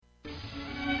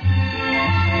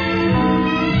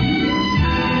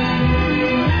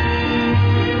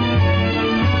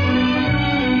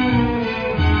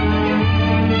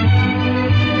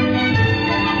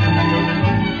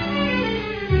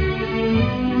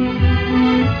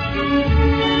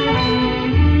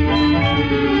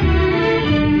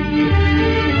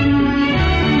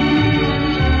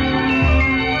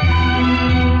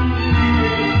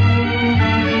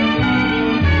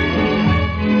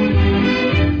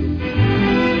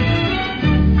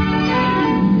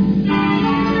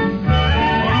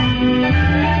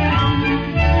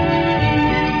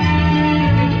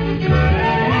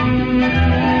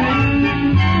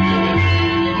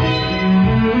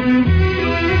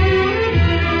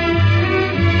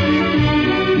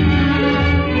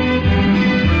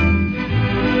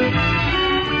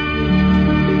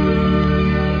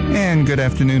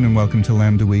afternoon and welcome to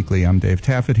Lambda Weekly. I'm Dave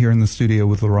Taffet here in the studio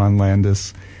with LaRon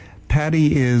Landis.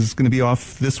 Patty is going to be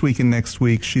off this week and next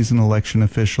week. She's an election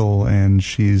official and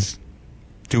she's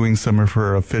doing some of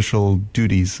her official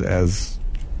duties as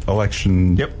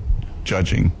election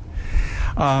judging.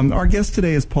 Our guest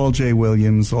today is Paul J.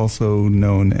 Williams, also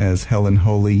known as Helen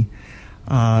Holy.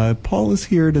 Paul is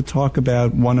here to talk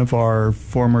about one of our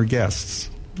former guests.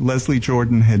 Leslie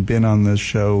Jordan had been on the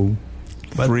show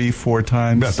 3-4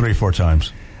 times. About 3-4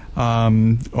 times.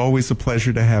 Always a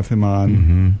pleasure to have him on.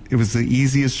 Mm-hmm. It was the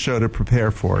easiest show to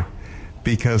prepare for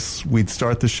because we'd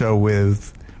start the show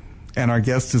with, and our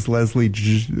guest is Leslie,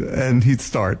 and he'd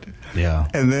start. Yeah.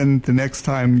 And then the next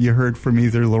time you heard from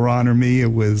either LaRon or me,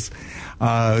 it was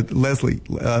Leslie.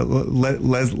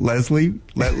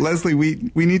 Leslie,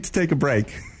 we need to take a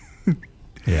break.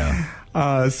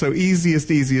 Yeah. So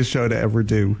easiest show to ever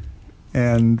do.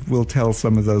 And we'll tell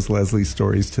some of those Leslie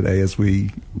stories today as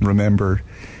we remember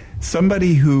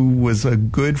somebody who was a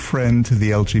good friend to the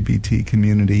LGBT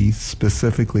community,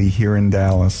 specifically here in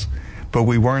Dallas. But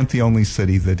we weren't the only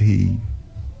city that he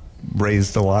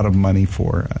raised a lot of money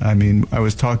for. I mean, I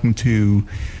was talking to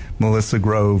Melissa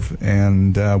Grove,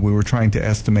 and we were trying to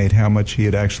estimate how much he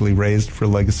had actually raised for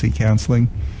Legacy Counseling,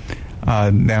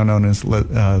 now known as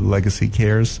Legacy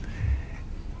Cares.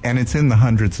 And it's in the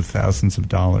hundreds of thousands of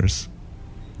dollars.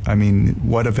 I mean,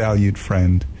 what a valued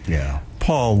friend. Yeah.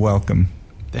 Paul, welcome.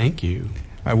 Thank you.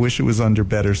 I wish it was under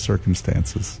better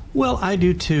circumstances. Well, I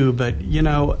do too, but, you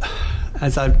know,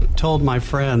 as I've told my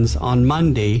friends, on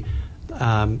Monday,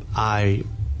 I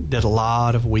did a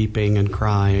lot of weeping and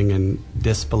crying and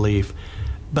disbelief.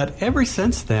 But ever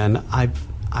since then,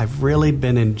 I've really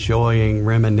been enjoying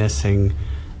reminiscing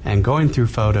and going through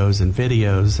photos and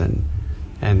videos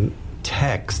and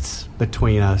texts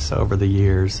between us over the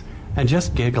years and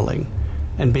just giggling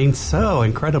and being so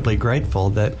incredibly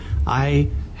grateful that I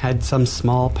had some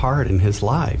small part in his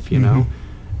life, you know.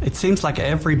 It seems like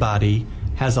everybody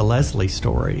has a Leslie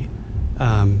story.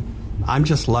 I'm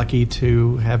just lucky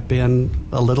to have been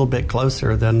a little bit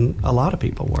closer than a lot of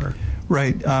people were.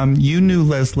 Right. You knew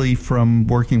Leslie from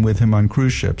working with him on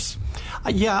cruise ships.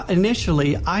 Yeah,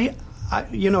 initially, I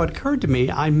it occurred to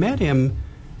me, I met him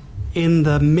in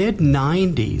the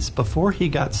mid-'90s, before he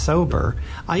got sober.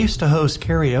 I used to host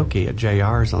karaoke at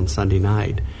JR's on Sunday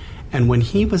night. And when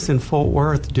he was in Fort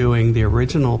Worth doing the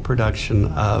original production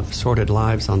of Sordid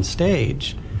Lives on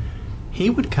stage, he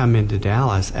would come into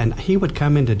Dallas, and he would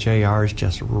come into JR's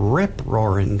just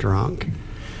rip-roaring drunk.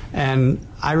 And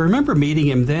I remember meeting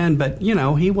him then, but, you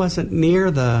know, he wasn't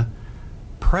near the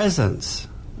presence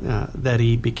that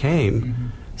he became. Mm-hmm.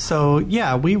 So,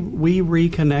 yeah, we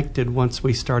reconnected once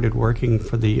we started working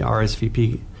for the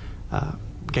RSVP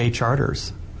Gay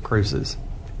Charters cruises.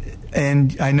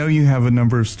 And I know you have a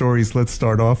number of stories. Let's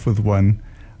start off with one.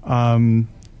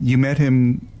 You met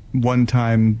him one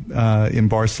time in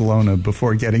Barcelona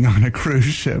before getting on a cruise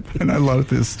ship, and I love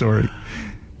this story.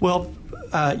 Well,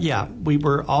 yeah,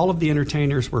 all of the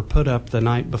entertainers were put up the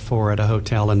night before at a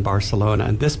hotel in Barcelona.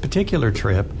 And this particular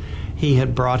trip, he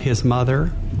had brought his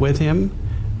mother with him,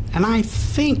 and I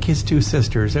think his two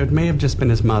sisters. It may have just been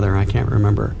his mother. I can't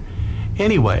remember.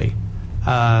 Anyway,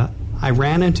 I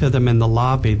ran into them in the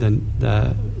lobby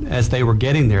as they were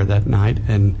getting there that night,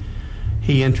 and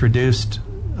he introduced.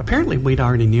 Apparently, we'd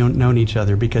already known each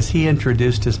other because he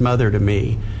introduced his mother to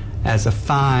me as a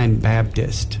fine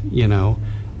Baptist, you know.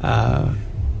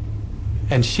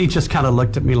 And she just kind of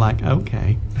looked at me like,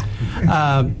 okay.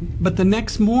 But the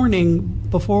next morning,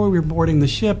 before we were boarding the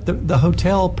ship, the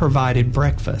hotel provided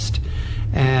breakfast.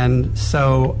 And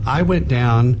so I went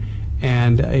down,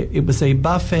 and it was a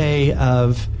buffet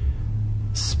of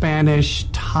Spanish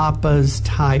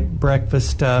tapas-type breakfast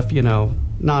stuff, you know,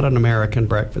 not an American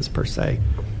breakfast per se.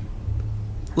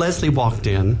 Leslie walked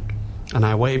in, and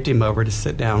I waved him over to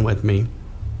sit down with me.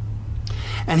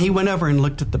 And he went over and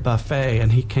looked at the buffet,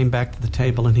 and he came back to the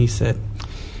table, and he said,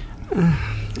 I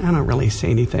don't really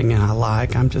see anything I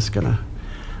like. I'm gonna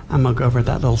go over to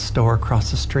that little store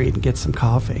across the street and get some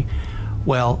coffee.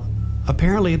 Well,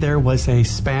 apparently there was a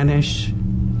Spanish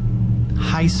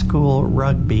high school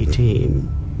rugby team,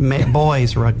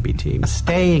 boys rugby team,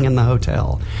 staying in the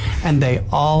hotel, and they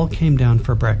all came down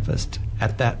for breakfast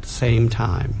at that same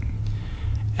time.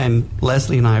 And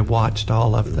Leslie and I watched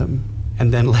all of them.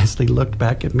 And then Leslie looked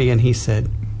back at me and he said,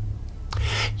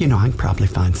 you know, I can probably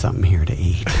find something here to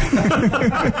eat.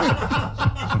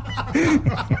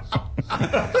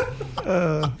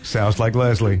 Sounds like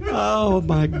Leslie. Oh,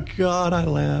 my God, I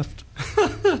laughed.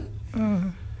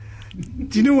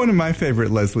 Do you know one of my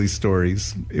favorite Leslie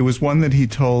stories? It was one that he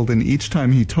told, and each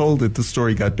time he told it, the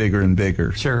story got bigger and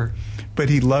bigger. Sure. But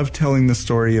he loved telling the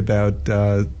story about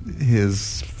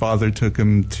his father took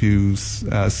him to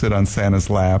sit on Santa's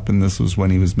lap, and this was when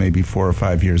he was maybe 4 or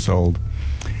 5 years old.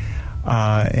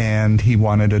 And he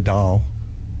wanted a doll.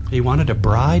 He wanted a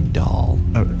bride doll.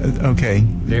 Okay.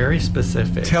 Very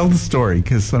specific. Tell the story,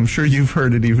 because I'm sure you've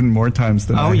heard it even more times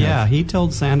than I have. Oh, yeah. He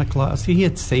told Santa Claus he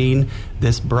had seen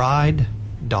this bride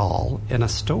doll in a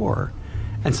store.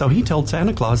 And so he told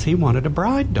Santa Claus he wanted a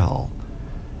bride doll.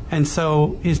 And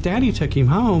so his daddy took him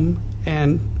home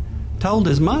and told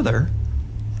his mother.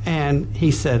 And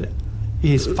he said,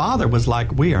 his father was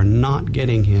like, we are not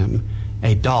getting him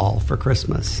a doll for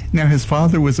Christmas. Now, his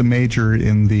father was a major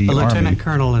in the A Army. lieutenant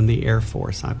colonel in the Air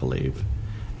Force, I believe.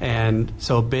 And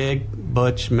so a big,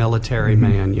 butch military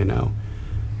man, you know.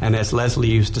 And as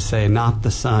Leslie used to say, not the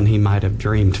son he might have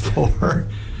dreamed for.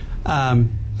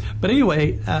 But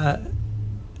anyway,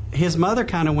 his mother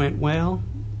kind of went, well,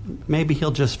 maybe he'll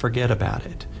just forget about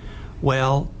it.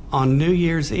 Well, on New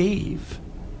Year's Eve,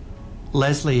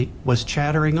 Leslie was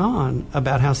chattering on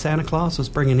about how Santa Claus was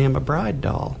bringing him a bride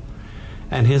doll.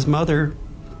 And his mother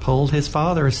pulled his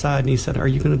father aside and he said, are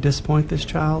you going to disappoint this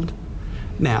child?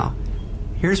 Now,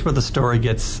 here's where the story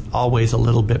gets always a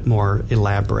little bit more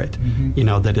elaborate. Mm-hmm. You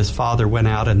know, that his father went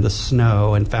out in the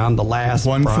snow and found the last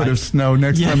 1 foot of snow.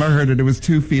 Next time I heard it was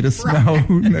 2 feet of snow. Right.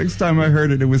 Next time I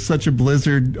heard it was such a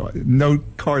blizzard, no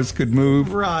cars could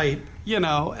move. Right. You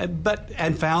know,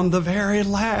 and found the very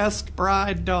last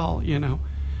bride doll, you know.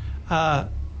 But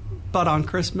on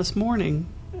Christmas morning,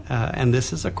 and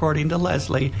this is according to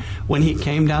Leslie, when he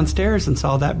came downstairs and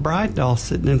saw that bride doll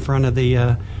sitting in front of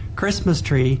the Christmas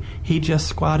tree, he just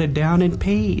squatted down and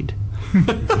peed.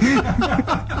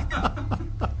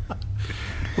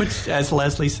 Which, as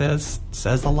Leslie says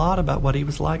a lot about what he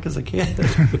was like as a kid.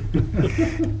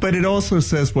 But it also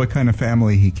says what kind of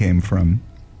family he came from.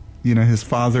 You know, his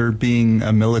father, being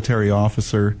a military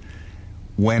officer,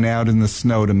 went out in the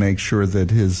snow to make sure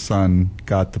that his son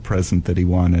got the present that he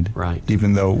wanted. Right.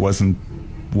 Even though it wasn't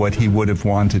what he would have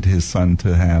wanted his son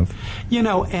to have. You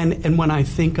know, and when I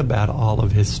think about all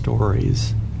of his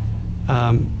stories,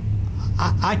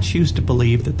 I choose to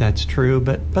believe that that's true,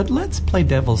 but let's play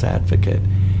devil's advocate.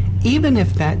 Even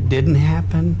if that didn't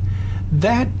happen,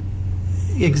 that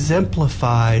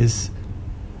exemplifies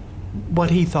what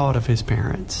he thought of his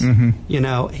parents. Mm-hmm. You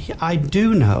know, I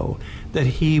do know that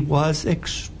he was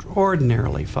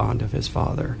extraordinarily fond of his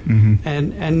father, mm-hmm.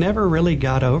 and never really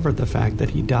got over the fact that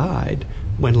he died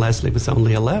when Leslie was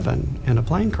only 11 in a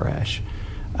plane crash.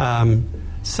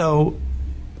 So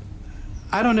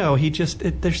I don't know.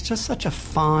 There's just such a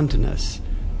fondness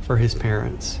for his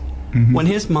parents. Mm-hmm. When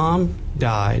his mom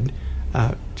died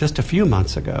just a few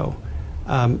months ago,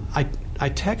 I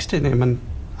texted him, and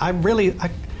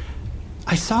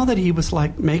I saw that he was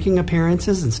like making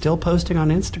appearances and still posting on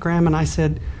Instagram, and I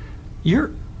said,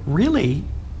 "You're really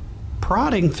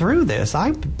prodding through this.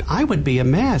 I would be a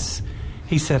mess."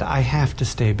 He said, "I have to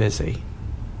stay busy,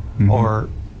 mm-hmm. or,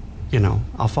 you know,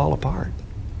 I'll fall apart."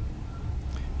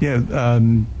 Yeah,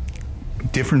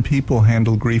 different people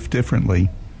handle grief differently,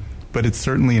 but it's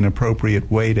certainly an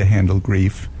appropriate way to handle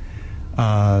grief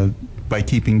by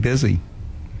keeping busy.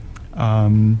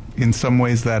 In some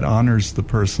ways, that honors the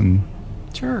person.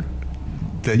 Sure.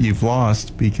 That you've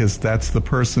lost, because that's the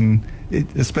person,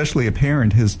 especially a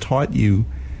parent, has taught you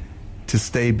to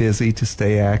stay busy, to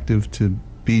stay active, to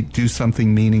do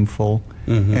something meaningful,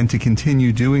 mm-hmm. and to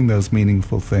continue doing those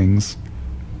meaningful things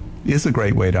is a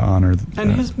great way to honor.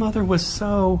 And his mother was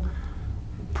so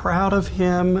proud of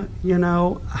him, you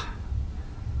know.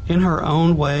 In her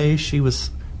own way, she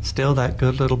was still that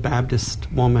good little Baptist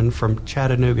woman from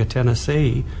Chattanooga,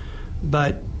 Tennessee,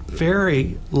 but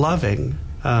very loving.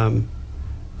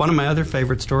 One of my other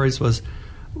favorite stories was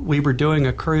we were doing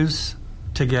a cruise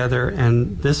together,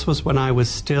 and this was when I was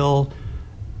still,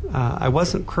 I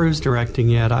wasn't cruise directing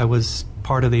yet. I was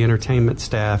part of the entertainment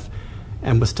staff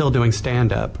and was still doing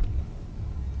stand-up.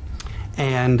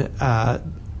 And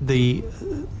the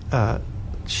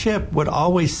ship would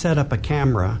always set up a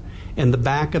camera in the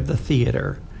back of the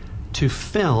theater to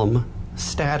film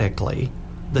statically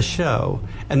the show,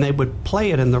 and they would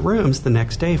play it in the rooms the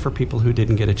next day for people who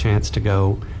didn't get a chance to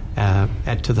go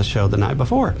to the show the night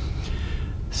before.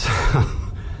 So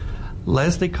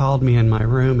Leslie called me in my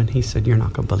room, and he said, "You're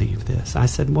not going to believe this." I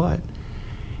said, "What?"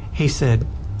 He said,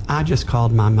 "I just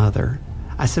called my mother."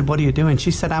 I said, "What are you doing?"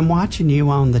 She said, "I'm watching you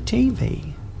on the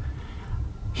TV."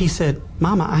 He said,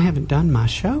 "Mama, I haven't done my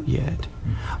show yet."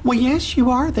 "Well, yes,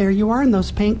 you are there. You are in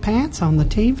those pink pants on the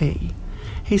TV."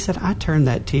 He said, "I turned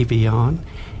that TV on."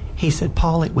 He said,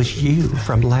 "Paul, it was you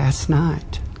from last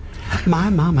night." My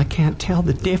mama can't tell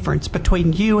the difference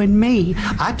between you and me.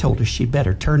 I told her she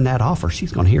better turn that off or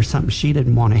she's going to hear something she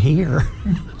didn't want to hear.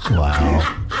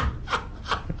 Wow.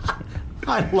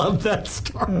 I love that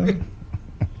story.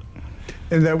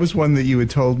 And that was one that you had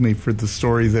told me for the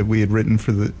story that we had written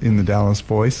in the Dallas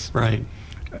Voice. Right.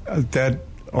 That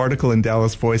article in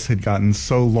Dallas Voice had gotten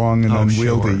so long and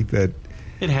unwieldy sure. that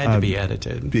It had to be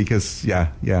edited. because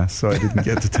so I didn't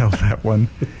get to tell that one.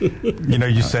 You know,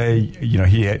 you say, you know,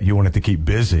 he wanted to keep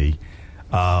busy,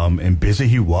 and busy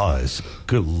he was.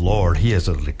 Good Lord, he has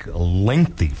a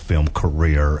lengthy film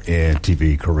career and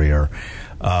TV career.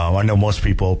 I know most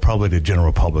people, probably the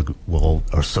general public, will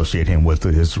associate him with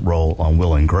his role on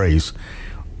Will and Grace.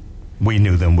 We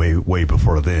knew them way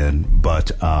before then,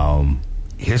 but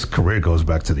his career goes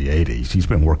back to the 80s. He's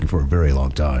been working for a very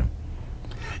long time.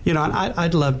 You know,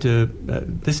 I'd love to.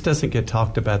 This doesn't get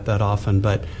talked about that often,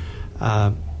 but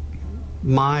I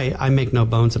make no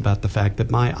bones about the fact that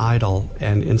my idol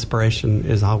and inspiration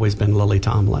has always been Lily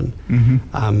Tomlin.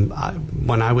 Mm-hmm.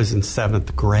 When I was in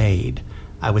 7th grade,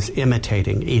 I was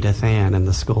imitating Edith Ann in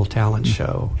the school talent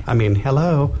show. I mean,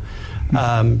 hello.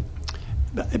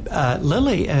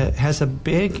 Lily has a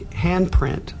big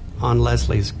handprint on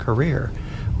Leslie's career.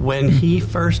 When he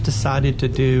first decided to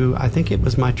do, I think it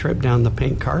was My Trip Down the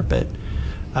Pink Carpet,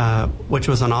 which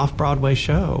was an off-Broadway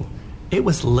show, it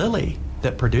was Lily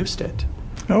that produced it.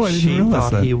 Oh, I didn't She realize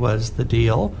thought that. he was the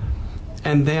deal.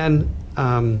 And then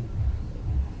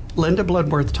Linda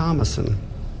Bloodworth Thomason,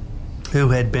 who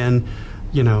had been,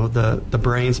 you know, the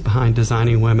brains behind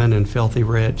Designing Women and Filthy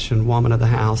Rich and Woman of the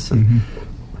House and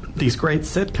these great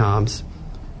sitcoms,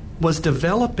 was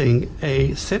developing a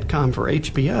sitcom for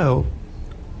HBO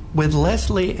with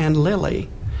Leslie and Lily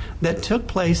that took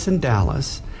place in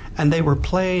Dallas, and they were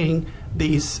playing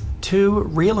these two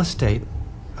real estate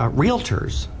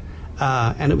realtors,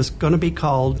 and it was going to be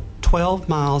called 12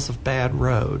 Miles of Bad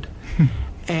Road.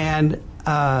 And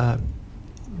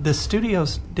the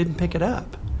studios didn't pick it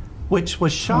up, which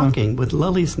was shocking with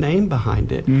Lily's name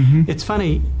behind it. It's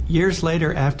funny, years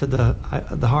later after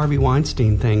the Harvey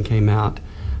Weinstein thing came out,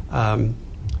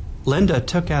 Linda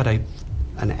took out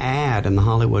an ad in the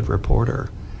Hollywood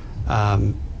Reporter,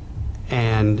 and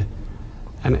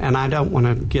I don't want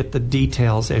to get the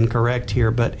details incorrect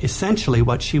here, but essentially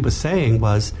what she was saying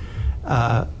was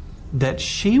that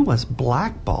she was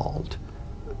blackballed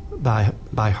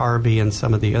by Harvey and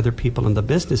some of the other people in the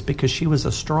business because she was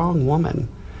a strong woman,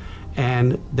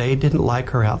 and they didn't like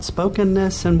her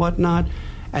outspokenness and whatnot.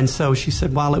 And so she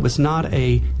said, while it was not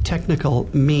a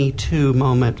technical Me Too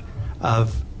moment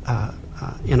of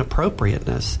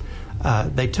inappropriateness,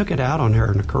 they took it out on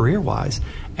her career-wise,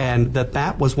 and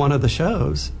that was one of the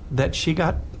shows that she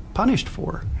got punished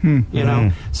for. You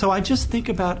know, so I just think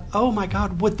about, oh my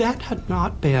God, would that have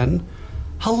not been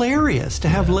hilarious to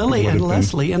have Lily and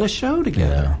Leslie in a show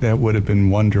together? That would have been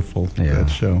wonderful, that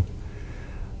show.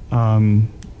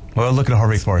 Well, look at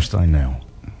Harvey Firestein now.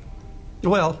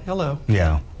 Well, hello.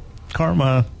 Yeah.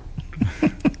 Karma.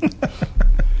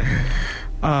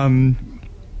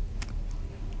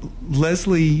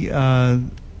 Leslie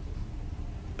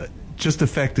just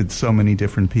affected so many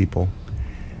different people.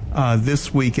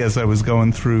 This week, as I was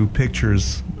going through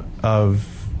pictures of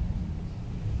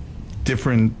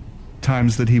different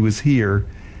times that he was here,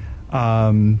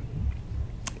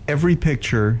 every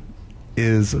picture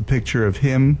is a picture of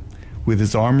him with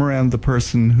his arm around the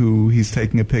person who he's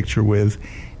taking a picture with,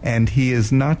 and he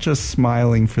is not just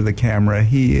smiling for the camera,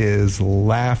 he is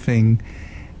laughing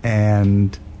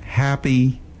and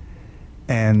happy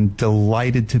and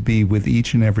delighted to be with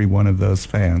each and every one of those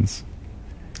fans.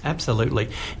 Absolutely.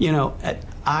 You know,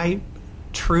 I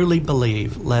truly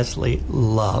believe Leslie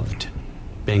loved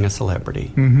being a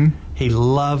celebrity. He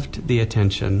loved the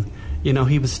attention. You know,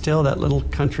 he was still that little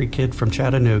country kid from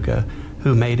Chattanooga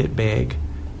who made it big.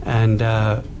 And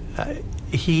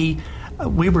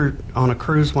we were on a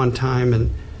cruise one time,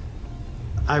 and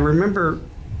I remember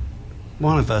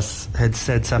one of us had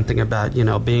said something about, you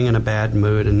know, being in a bad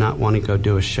mood and not wanting to go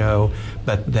do a show,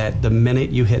 but that the minute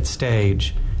you hit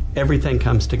stage, everything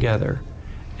comes together.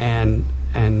 And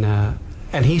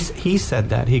he said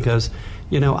that. He goes,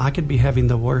 you know, I could be having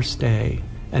the worst day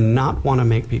and not want to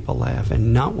make people laugh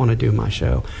and not want to do my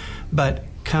show, but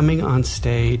coming on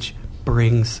stage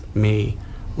brings me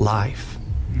life.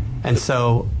 And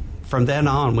so from then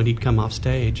on, when he'd come off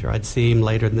stage or I'd see him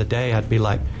later in the day, I'd be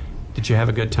like, did you have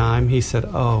a good time? He said,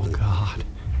 oh God,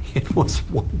 it was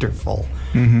wonderful.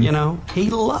 You know, he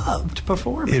loved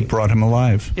performing. It brought him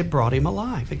alive. It brought him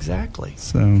alive, exactly.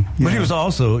 So, But he was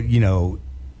also, you know,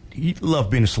 he loved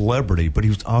being a celebrity, but he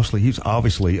was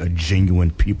obviously a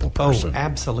genuine people person. Oh,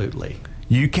 absolutely.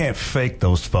 You can't fake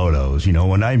those photos. You know,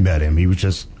 when I met him, he was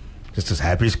just as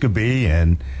happy as could be.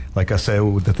 And like I said,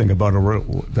 the thing about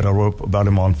that I wrote about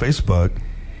him on Facebook,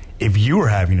 if you were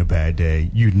having a bad day,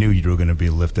 you knew you were going to be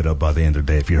lifted up by the end of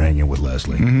the day if you're hanging with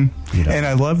Leslie. Mm-hmm. You know? And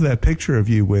I love that picture of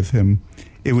you with him.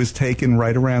 It was taken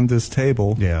right around this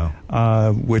table,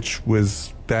 which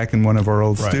was back in one of our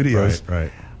old studios.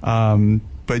 Right.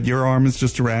 But your arm is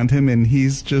just around him, and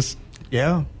he's just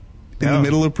in the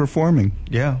middle of performing.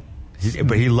 Yeah.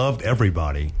 But he loved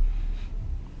everybody.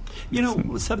 You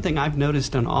know, something I've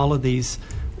noticed on all of these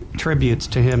tributes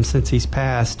to him since he's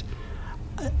passed,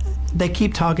 they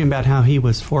keep talking about how he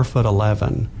was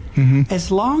 4'11". Mm-hmm.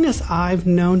 As long as I've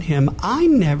known him, I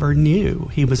never knew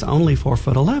he was only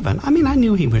 4'11". I mean, I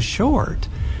knew he was short,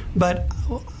 but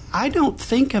I don't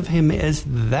think of him as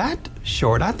that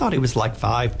short. I thought he was like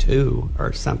 5'2"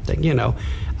 or something, you know.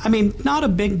 I mean, not a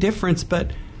big difference,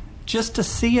 but just to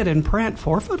see it in print,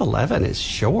 4'11" is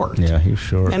short. Yeah, he's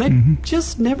short. And it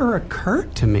just never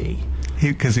occurred to me.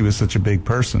 Because he was such a big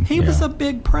person. He was a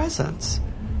big presence.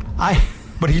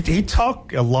 But he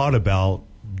talked a lot about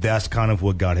that's kind of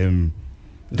what got him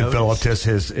developed his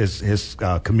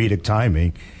comedic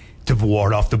timing to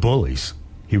ward off the bullies.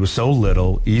 He was so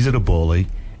little, easy to bully,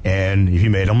 and he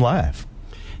made them laugh.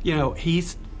 You know,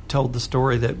 he's told the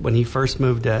story that when he first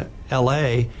moved to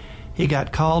L.A., he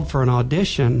got called for an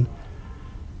audition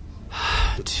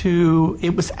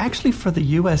it was actually for the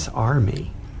U.S. Army,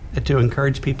 to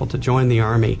encourage people to join the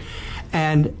Army.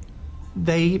 And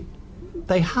they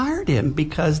hired him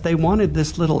because they wanted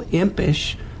this little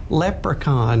impish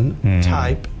leprechaun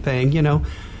type thing, you know.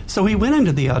 So he went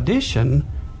into the audition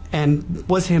and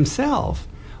was himself.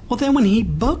 Well, then when he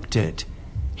booked it,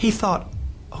 he thought,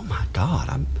 oh my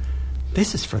God,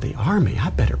 this is for the Army. I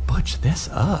better butch this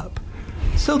up.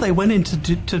 So they went in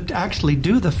to actually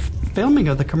do the filming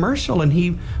of the commercial, and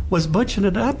he was butching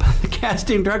it up. The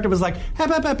casting director was like,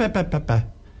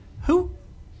 who?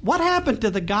 What happened to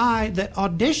the guy that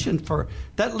auditioned for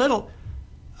that little...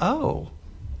 Oh,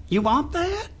 you want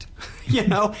that? You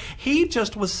know, he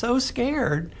just was so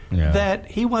scared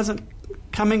that he wasn't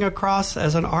coming across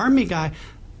as an Army guy.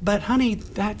 But, honey,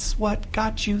 that's what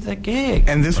got you the gig.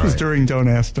 And this was during Don't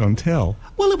Ask, Don't Tell.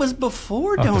 Well, it was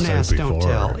before Don't Ask, Don't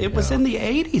Tell. It was in the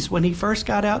 80s when he first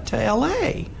got out to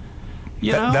L.A.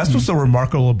 You know? That's what's so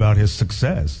remarkable about his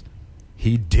success.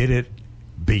 He did it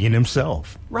being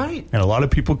himself. Right. And a lot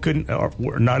of people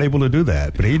were not able to do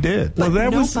that, but he did. But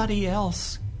nobody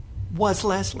else was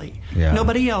Leslie. Yeah.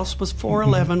 Nobody else was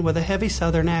 4'11" with a heavy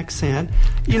Southern accent.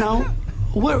 You know,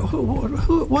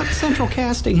 what central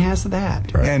casting has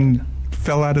that? Right. And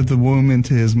fell out of the womb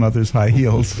into his mother's high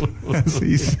heels, as he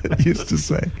used to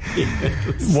say.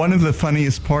 Yes. One of the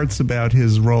funniest parts about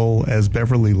his role as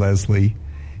Beverly Leslie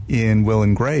in Will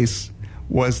and Grace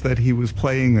was that he was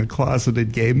playing a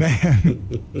closeted gay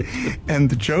man. And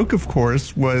the joke, of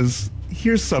course, was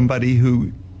here's somebody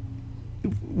who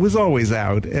was always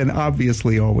out, and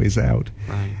obviously always out.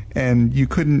 Right. And you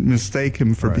couldn't mistake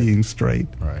him for being straight.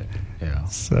 Right, yeah.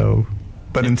 So,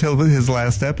 but until his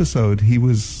last episode, he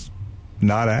was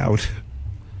not out.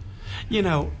 You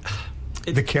know...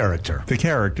 The character. The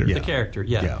character. Yeah. The character,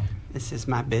 yeah. This is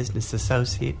my business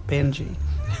associate, Benji.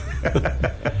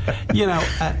 You know,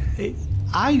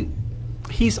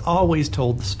 he's always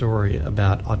told the story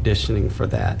about auditioning for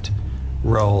that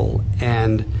role.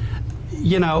 And,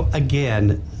 you know,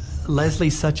 again,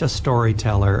 Leslie's such a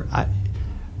storyteller.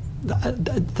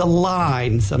 The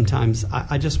line sometimes,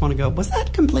 I just want to go, was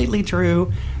that completely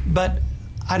true? But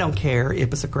I don't care. It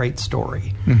was a great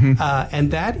story. Mm-hmm.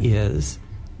 And that is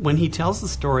when he tells the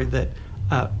story that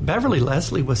Beverly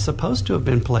Leslie was supposed to have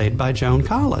been played by Joan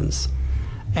Collins.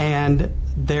 And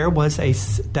there was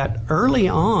that early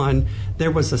on,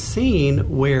 there was a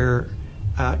scene where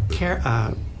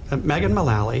Megan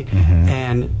Mullally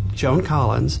and Joan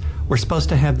Collins were supposed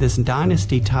to have this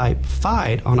dynasty-type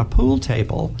fight on a pool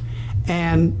table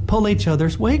and pull each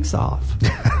other's wigs off.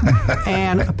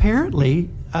 And apparently,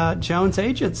 Joan's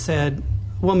agent said,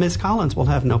 well, Miss Collins will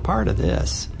have no part of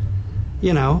this.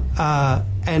 You know,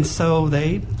 and so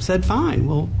they said, fine,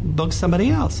 we'll book somebody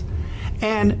else.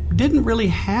 And didn't really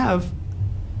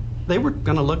they were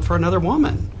going to look for another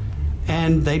woman.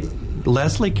 And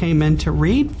Leslie came in to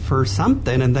read for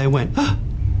something, and they went,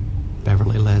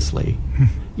 Beverly Leslie.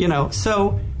 You know,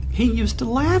 so he used to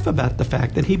laugh about the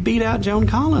fact that he beat out Joan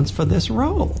Collins for this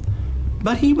role.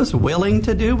 But he was willing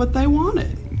to do what they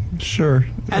wanted. Sure.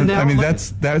 And I mean,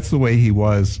 that's the way he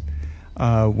was.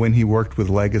 When he worked with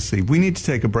Legacy. We need to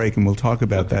take a break, and we'll talk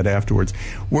about that afterwards.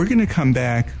 We're going to come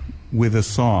back with a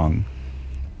song.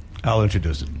 I'll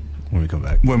introduce it when we come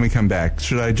back. When we come back.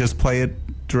 Should I just play it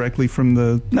directly from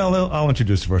the... No, I'll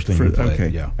introduce the first thing you play. Okay,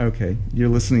 Yeah. Okay. You're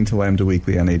listening to Lambda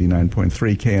Weekly on 89.3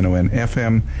 KNON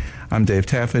FM. I'm Dave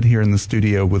Taffet here in the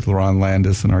studio with LaRon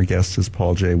Landis, and our guest is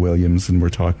Paul J. Williams, and we're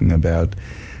talking about...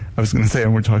 I was going to say,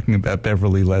 we're talking about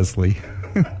Beverly Leslie.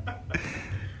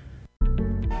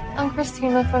 I'm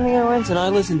Christina from the Owens, and I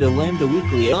listen to Lambda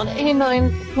Weekly on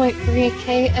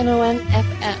 89.3 KNON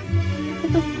FM.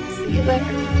 See you there.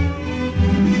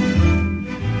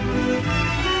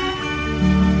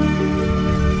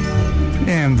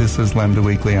 And this is Lambda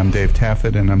Weekly. I'm Dave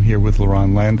Taffet, and I'm here with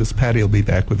LaRon Landis. Patty will be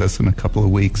back with us in a couple of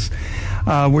weeks.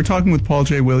 We're talking with Paul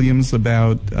J. Williams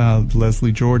about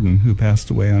Leslie Jordan, who passed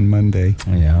away on Monday.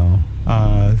 Yeah.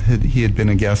 He had been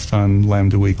a guest on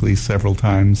Lambda Weekly several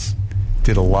times,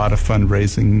 did a lot of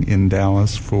fundraising in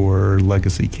Dallas for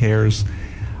Legacy Cares.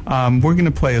 We're going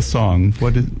to play a song.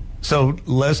 So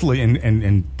Leslie,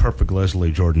 in perfect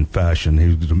Leslie Jordan fashion,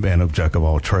 he was a man of jack of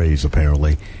all trades,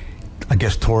 apparently. I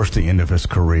guess towards the end of his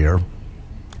career,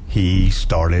 he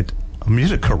started a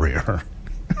music career.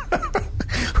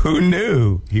 Who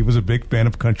knew? He was a big fan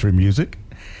of country music,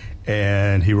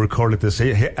 and he recorded this.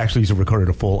 He's recorded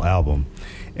a full album,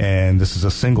 and this is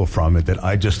a single from it that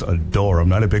I just adore. I'm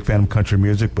not a big fan of country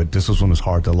music, but this one is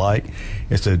hard to like.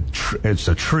 It's a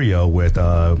trio with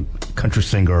country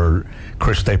singer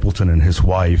Chris Stapleton and his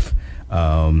wife,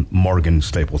 Morgan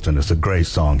Stapleton. It's a great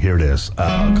song. Here it is,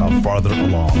 called Farther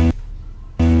Along.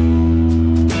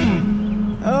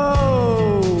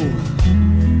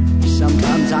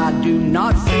 Sometimes I do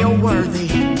not feel worthy.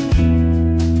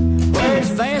 Where's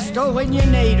Vestal when you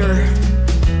need her?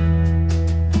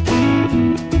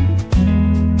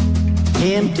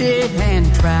 Tempted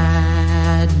and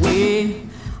tried, we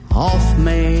oft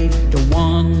made to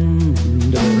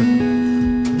wonder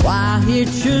why it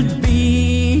should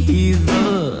be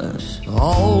thus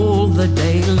all the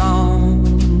day long,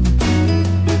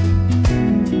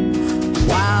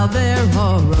 while there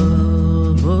are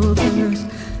others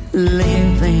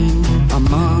living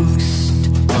amongst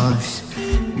us,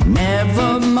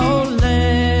 never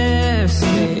molested,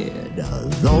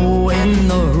 though in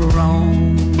the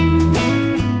wrong.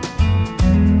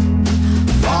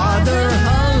 Farther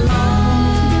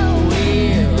along,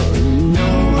 we'll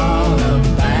know all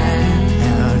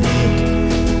about it.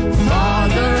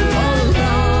 Farther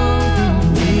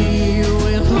along, we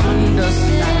will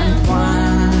understand why.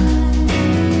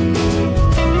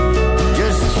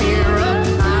 Just cheer up,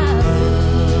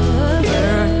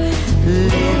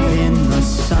 live in the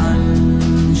sunshine.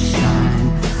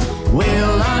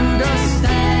 We'll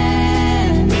understand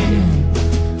it.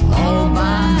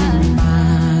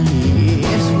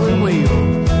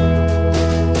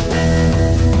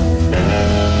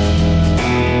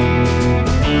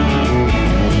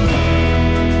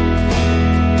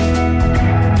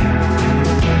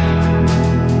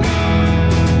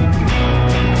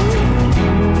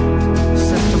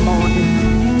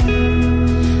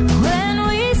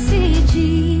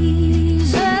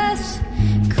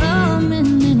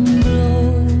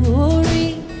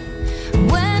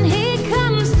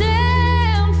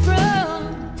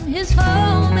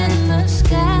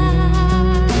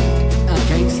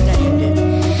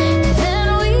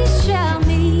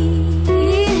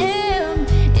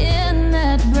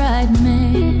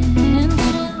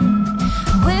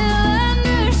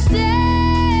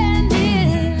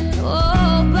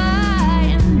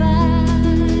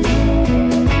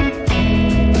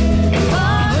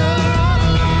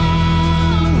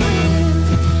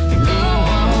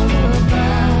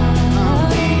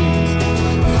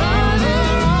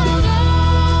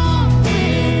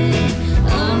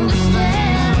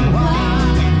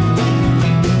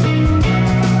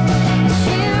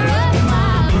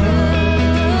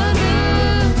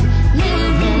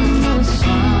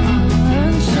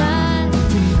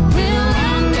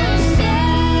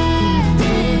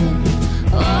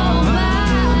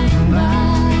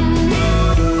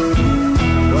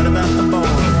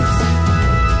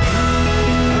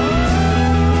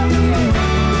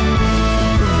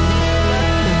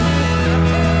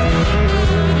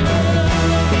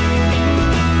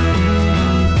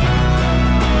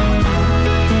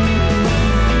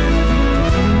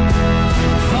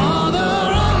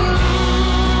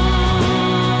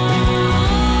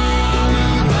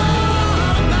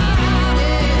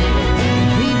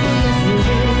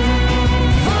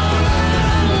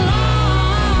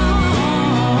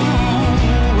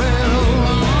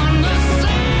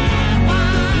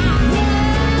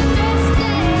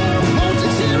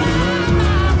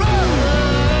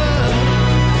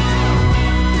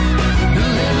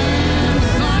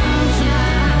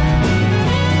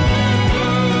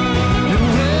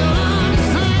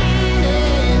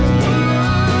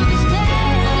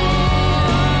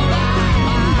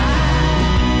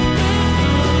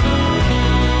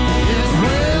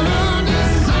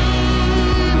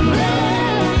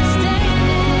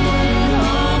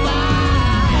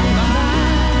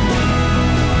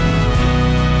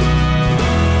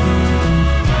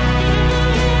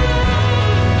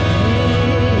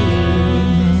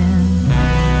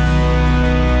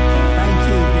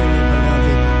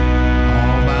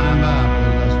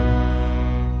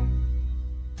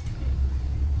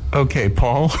 Okay,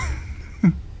 Paul.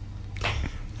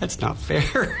 That's not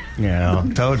fair. Yeah,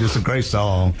 told you it's a great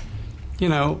song. You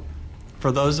know,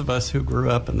 for those of us who grew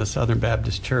up in the Southern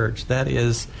Baptist Church, that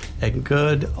is a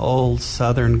good old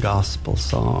Southern gospel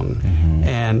song. Mm-hmm.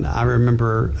 And I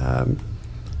remember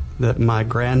that my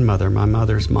grandmother, my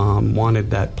mother's mom,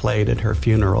 wanted that played at her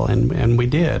funeral, and we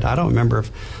did. I don't remember if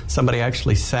somebody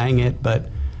actually sang it, but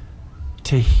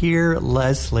to hear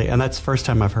Leslie, and that's the first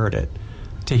time I've heard it,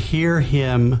 to hear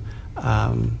him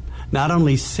not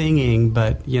only singing,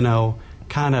 but, you know,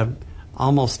 kind of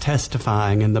almost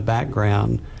testifying in the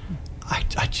background,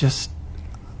 I just,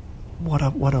 what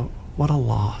a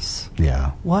loss.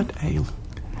 Yeah.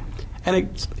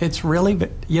 And it's really,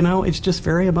 you know, it's just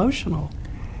very emotional.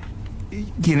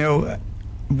 You know,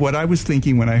 what I was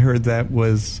thinking when I heard that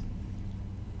was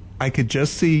I could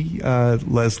just see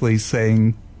Leslie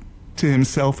saying to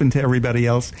himself and to everybody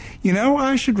else, you know,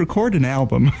 I should record an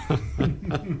album.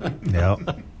 Yeah.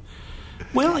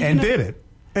 Well, And did it.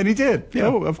 And he did. Yeah.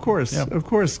 Oh, of course. Yeah. Of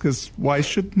course, because why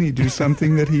shouldn't he do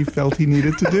something that he felt he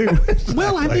needed to do?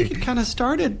 Well, I think it kind of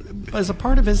started as a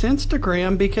part of his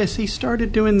Instagram because he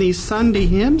started doing these Sunday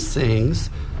hymn sings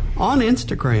on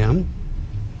Instagram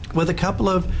with a couple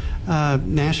of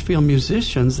Nashville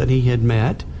musicians that he had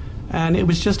met, and it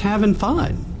was just having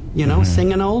fun, you know,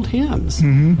 singing old hymns.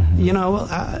 Mm-hmm. You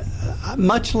know,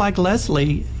 much like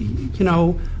Leslie, you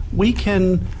know, we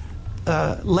can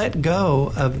let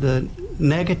go of the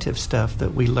negative stuff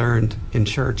that we learned in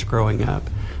church growing up,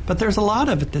 but there's a lot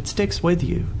of it that sticks with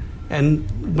you. And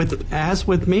as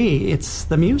with me, it's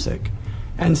the music.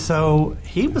 And so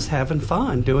he was having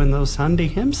fun doing those Sunday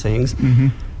hymn sings. Mm-hmm.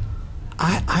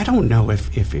 I don't know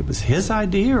if it was his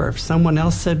idea or if someone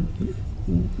else said,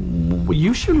 well,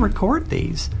 you should record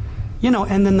these. You know,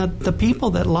 and then the people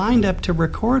that lined up to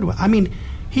record, I mean,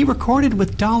 he recorded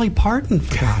with Dolly Parton,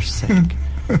 for gosh sake.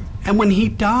 And when he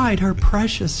died, her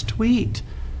precious tweet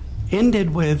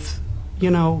ended with, you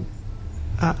know,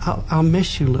 I'll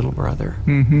miss you, little brother.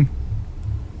 Mm-hmm.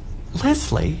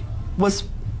 Leslie was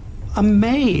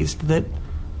amazed that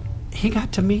he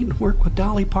got to meet and work with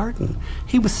Dolly Parton.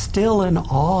 He was still in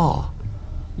awe,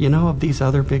 you know, of these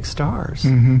other big stars.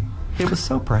 Mm-hmm. It was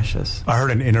so precious. I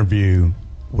heard an interview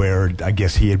where I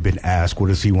guess he had been asked, what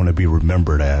does he want to be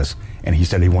remembered as? And he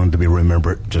said he wanted to be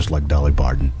remembered just like Dolly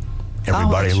Parton.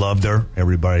 Everybody loved her.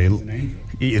 Everybody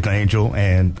is an angel,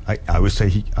 and I would say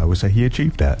he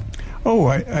achieved that. Oh,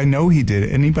 I know he did.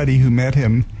 Anybody who met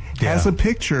him has Yeah. a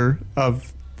picture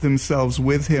of themselves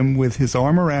with him with his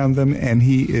arm around them, and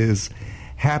he is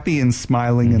happy and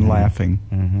smiling and laughing.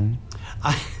 Mm-hmm.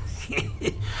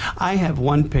 I have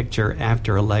one picture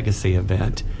after a Legacy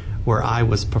event where I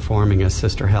was performing as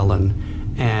Sister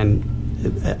Helen, and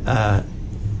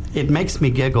it makes me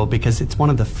giggle because it's one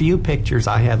of the few pictures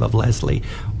I have of Leslie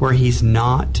where he's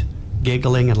not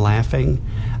giggling and laughing.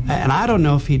 And I don't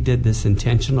know if he did this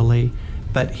intentionally,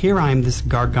 but here I am, this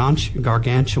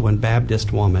gargantuan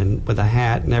Baptist woman with a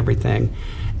hat and everything,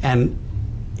 and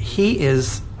he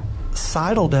is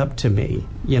sidled up to me,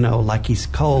 you know, like he's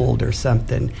cold or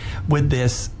something, with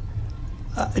this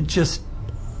just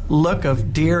look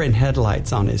of deer in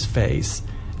headlights on his face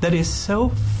that is so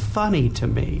funny to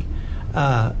me.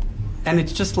 And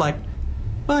it's just like,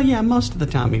 well, yeah, most of the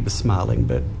time he was smiling,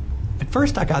 but at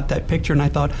first I got that picture and I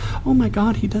thought, oh my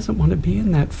God, he doesn't want to be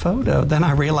in that photo. Then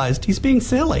I realized he's being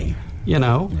silly, you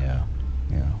know? Yeah.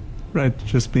 Right,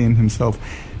 just being himself.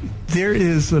 There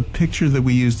is a picture that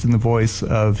we used in The Voice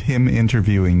of him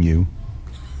interviewing you.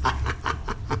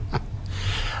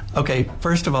 Okay,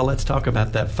 first of all, let's talk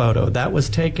about that photo. That was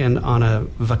taken on a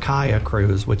Vakaya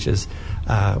cruise, which is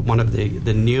one of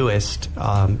the newest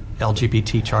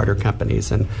LGBT charter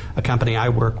companies, and a company I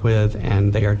work with,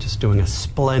 and they are just doing a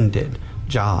splendid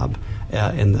job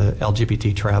in the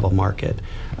LGBT travel market.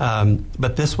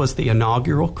 But this was the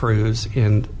inaugural cruise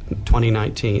in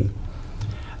 2019.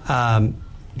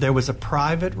 There was a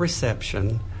private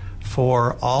reception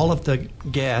for all of the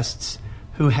guests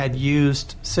who had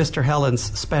used Sister Helen's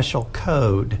special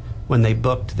code when they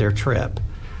booked their trip.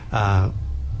 That's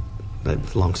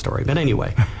a long story, but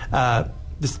anyway,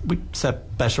 we set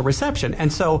special reception.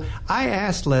 And so I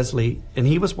asked Leslie, and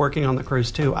he was working on the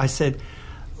cruise too, I said,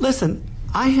 listen,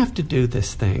 I have to do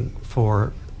this thing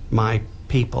for my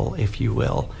people, if you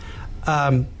will.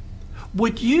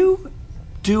 Would you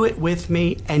do it with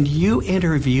me and you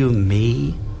interview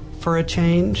me for a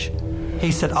change?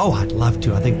 He said, oh, I'd love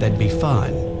to. I think that'd be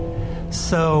fun.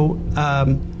 So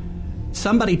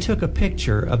somebody took a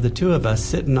picture of the two of us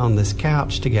sitting on this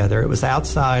couch together. It was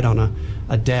outside on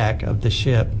a deck of the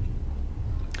ship.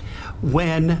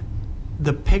 When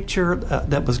the picture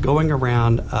that was going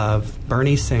around of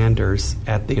Bernie Sanders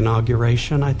at the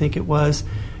inauguration, I think it was,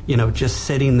 just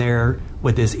sitting there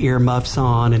with his earmuffs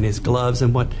on and his gloves,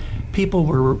 and what people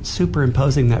were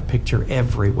superimposing that picture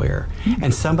everywhere.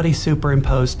 And somebody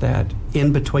superimposed that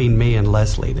in between me and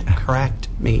Leslie that cracked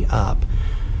me up.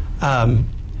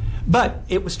 But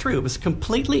it was true. It was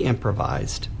completely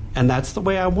improvised, and that's the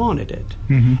way I wanted it.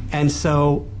 And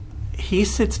so he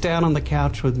sits down on the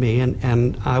couch with me,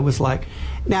 and I was like,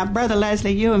 now, Brother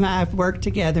Leslie, you and I have worked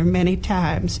together many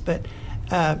times, but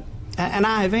and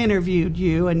I have interviewed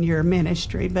you and your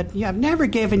ministry, but I've never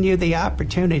given you the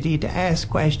opportunity to ask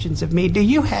questions of me. Do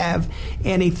you have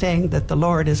anything that the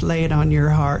Lord has laid on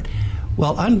your heart?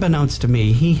 Well, unbeknownst to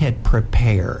me, he had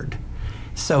prepared.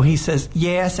 So he says,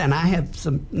 yes, and I have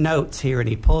some notes here, and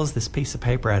he pulls this piece of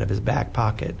paper out of his back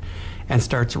pocket and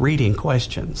starts reading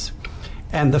questions.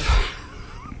 And the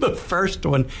first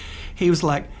one, he was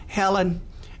like, Helen,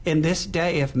 in this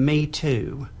day of Me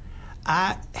Too,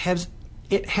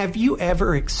 have you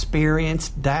ever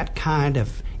experienced that kind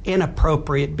of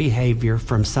inappropriate behavior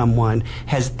from someone?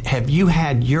 Have you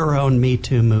had your own Me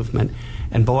Too movement?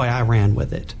 And boy, I ran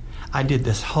with it. I did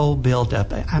this whole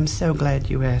build-up. I'm so glad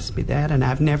you asked me that, and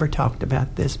I've never talked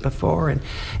about this before, and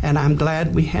I'm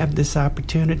glad we have this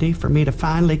opportunity for me to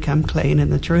finally come clean,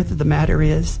 and the truth of the matter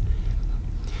is,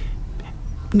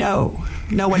 no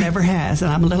one ever has,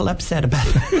 and I'm a little upset about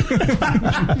it.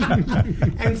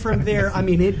 And from there, I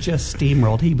mean, it just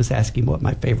steamrolled. He was asking what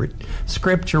my favorite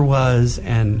scripture was,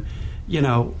 and,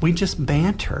 we just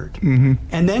bantered.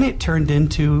 And then it turned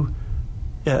into...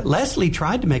 Leslie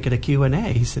tried to make it a Q&A.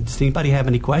 He said, does anybody have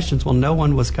any questions? Well, no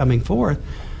one was coming forth.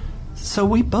 So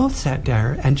we both sat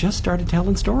there and just started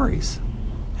telling stories.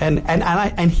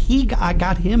 I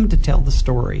got him to tell the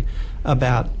story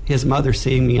about his mother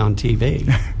seeing me on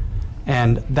TV.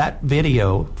 And that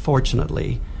video,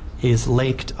 fortunately, is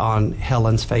linked on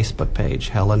Helen's Facebook page,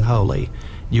 Helen Holy.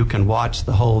 You can watch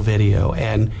the whole video.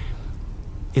 And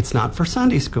it's not for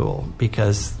Sunday school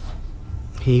because...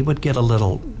 he would get a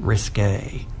little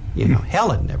risque.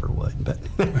 Helen never would, but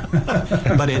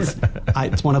but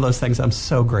it's one of those things I'm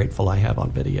so grateful I have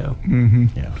on video.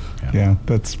 Yeah,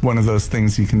 that's one of those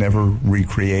things you can never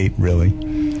recreate, really,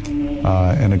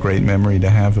 and a great memory to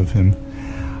have of him.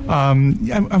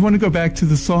 I want to go back to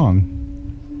the song.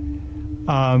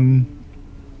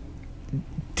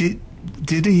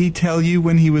 Did he tell you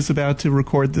when he was about to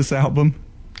record this album?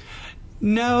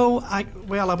 No, I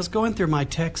was going through my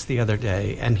text the other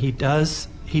day, and he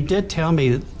did tell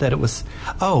me that it was,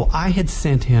 I had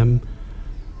sent him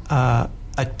a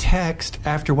text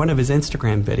after one of his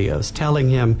Instagram videos telling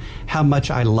him how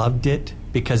much I loved it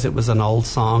because it was an old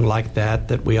song like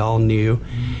that we all knew.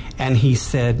 And he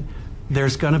said,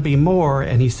 there's going to be more,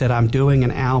 and he said, I'm doing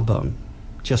an album,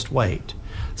 just wait.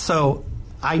 So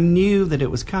I knew that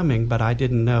it was coming, but I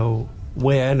didn't know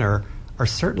when or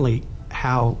certainly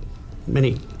how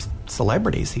many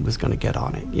celebrities he was going to get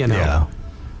on it, Yeah.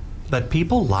 But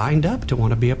people lined up to want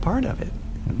to be a part of it.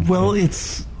 Well,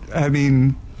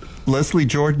 Leslie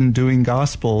Jordan doing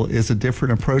gospel is a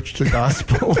different approach to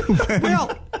gospel.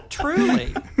 Well,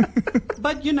 truly.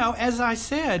 But, as I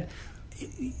said,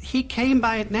 he came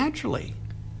by it naturally,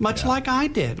 much like I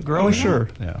did growing sure.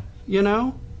 up.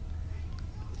 Yeah.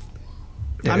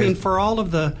 I mean, for all of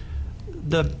the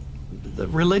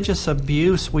religious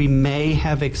abuse we may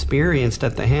have experienced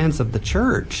at the hands of the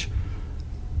church,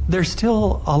 there's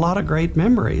still a lot of great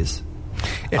memories.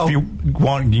 If you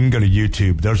want, you can go to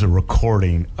YouTube. There's a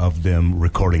recording of them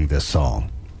recording this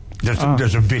song.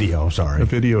 There's a video, A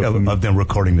video of them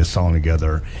recording this song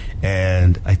together.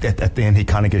 And at the end, he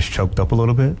kind of gets choked up a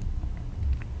little bit.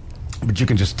 But you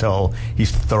can just tell he's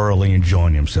thoroughly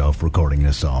enjoying himself recording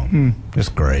this song. It's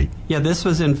great. Yeah, this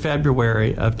was in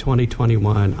February of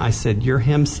 2021. I said, your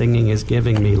hymn singing is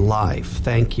giving me life.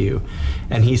 Thank you.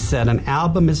 And he said, an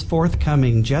album is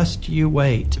forthcoming. Just you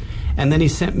wait. And then he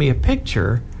sent me a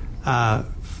picture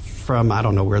from, I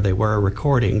don't know where they were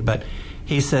recording, but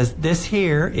he says, this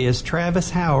here is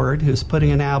Travis Howard, who's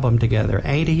putting an album together.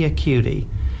 Ain't he a cutie?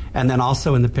 And then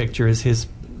also in the picture is his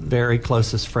very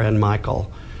closest friend,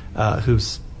 Michael,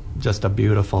 who's just a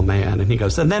beautiful man. And he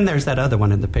goes, and then there's that other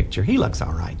one in the picture. He looks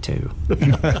all right, too.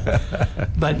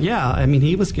 But, yeah, I mean,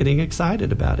 he was getting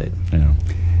excited about it. Yeah.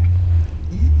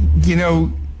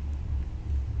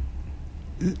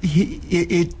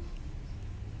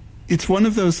 It's one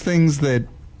of those things that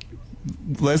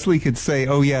Leslie could say,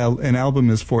 oh, yeah, an album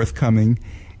is forthcoming.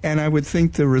 And I would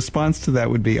think the response to that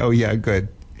would be, oh, yeah, good.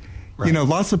 Right.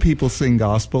 Lots of people sing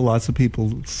gospel. Lots of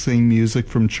people sing music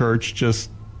from church. Just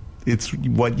it's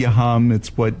what you hum. It's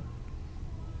what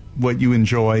you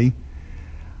enjoy.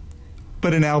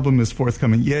 But an album is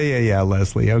forthcoming. Yeah,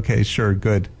 Leslie. Okay, sure,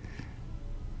 good.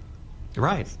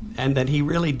 Right. And that he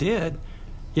really did,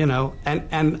 you know,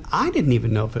 and I didn't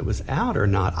even know if it was out or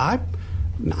not.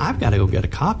 I've got to go get a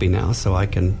copy now so I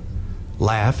can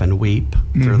laugh and weep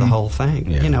through the whole thing.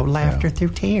 Yeah, you know, laughter through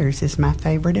tears is my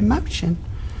favorite emotion.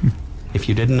 If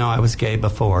you didn't know I was gay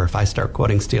before, if I start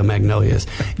quoting Steel Magnolias,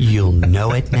 you'll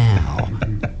know it now.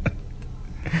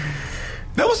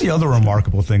 That was the other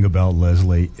remarkable thing about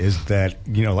Leslie is that,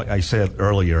 you know, like I said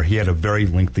earlier, he had a very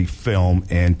lengthy film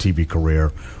and TV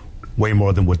career, way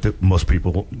more than what most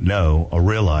people know or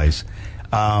realize.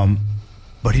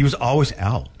 But he was always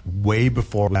out way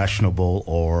before fashionable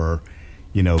or,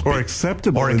 you know, or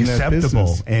acceptable,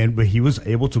 but he was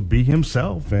able to be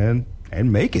himself and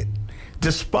make it,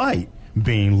 despite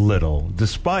being little,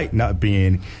 despite not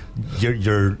being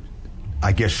your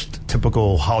I guess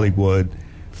typical Hollywood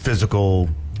physical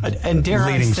and dare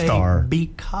leading I say, star.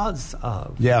 Because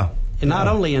of. Yeah. And not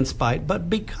only in spite, but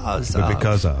because of.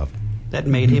 Because of. That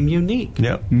made him unique.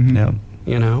 Yep. Mm-hmm. Yep.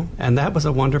 You know, and that was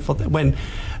a wonderful thing. When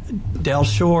Del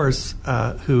Shores,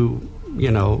 who,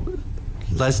 you know,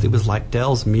 Leslie was like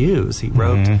Del's muse. He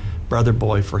wrote Brother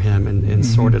Boy for him in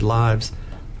Sordid Lives.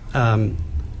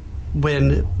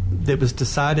 When it was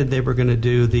decided they were going to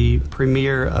do the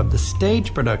premiere of the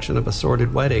stage production of A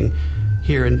Sordid Wedding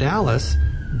here in Dallas,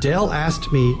 Del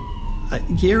asked me a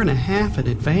year and a half in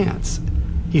advance.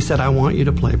 He said, I want you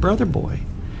to play Brother Boy.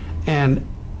 And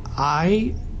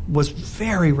I was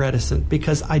very reticent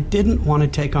because I didn't want to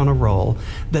take on a role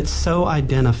that so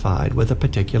identified with a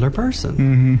particular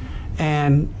person.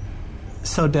 And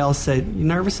so Del said, you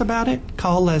nervous about it?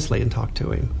 Call Leslie and talk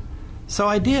to him. So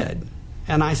I did.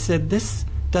 And I said, this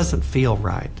doesn't feel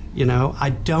right. You know,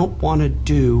 I don't want to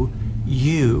do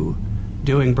you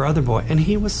doing Brother Boy. And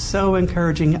he was so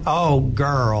encouraging. Oh,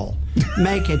 girl,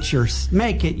 make it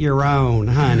your own,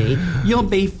 honey. You'll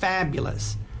be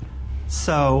fabulous.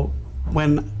 So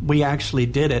when we actually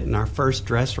did it in our first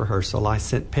dress rehearsal, I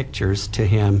sent pictures to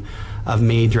him of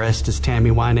me dressed as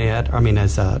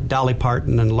as Dolly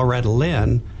Parton and Loretta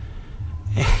Lynn.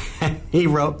 And he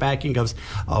wrote back and goes,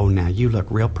 oh, now you look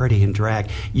real pretty in drag.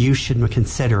 You should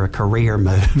consider a career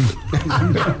move.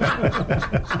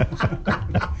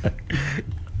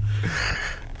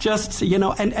 Just, you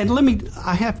know, and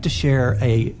I have to share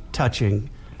a touching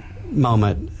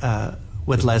moment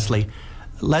with Leslie.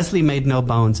 Leslie made no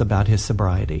bones about his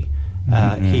sobriety.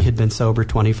 He had been sober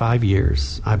 25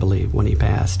 years, I believe, when he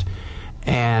passed.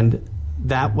 And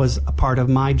that was a part of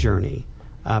my journey.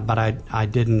 But I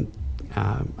didn't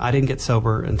get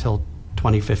sober until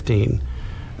 2015.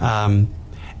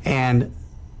 And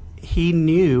he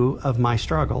knew of my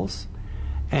struggles,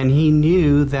 and he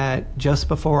knew that just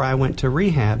before I went to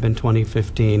rehab in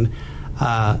 2015,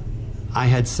 I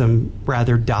had some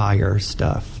rather dire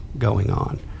stuff going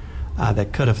on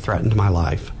that could have threatened my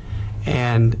life.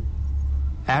 And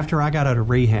after I got out of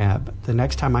rehab, the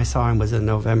next time I saw him was in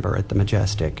November at the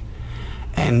Majestic.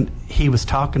 And he was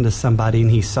talking to somebody,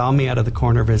 and he saw me out of the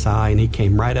corner of his eye, and he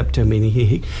came right up to me, and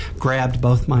he grabbed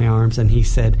both my arms, and he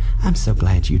said, I'm so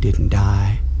glad you didn't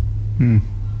die. Well,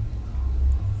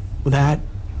 that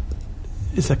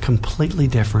is a completely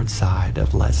different side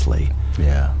of Leslie.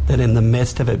 Yeah. That in the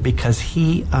midst of it, because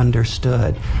he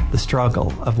understood the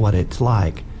struggle of what it's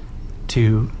like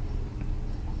to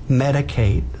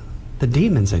medicate the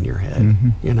demons in your head,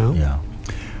 you know? Yeah.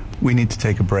 We need to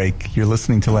take a break. You're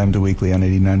listening to Lambda Weekly on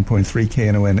 89.3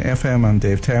 KNON FM. I'm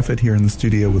Dave Taffet here in the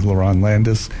studio with Laron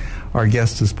Landis. Our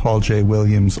guest is Paul J.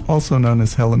 Williams, also known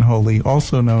as Helen Holy,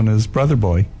 also known as Brother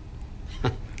Boy.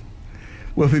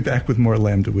 We'll be back with more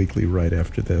Lambda Weekly right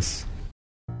after this.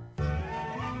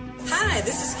 Hi,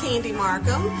 this is Candy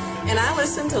Markham, and I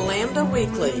listen to Lambda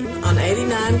Weekly on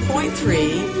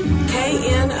 89.3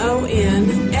 KNON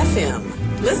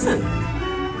FM. Listen.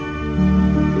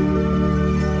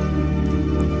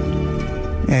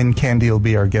 And Candy will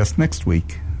be our guest next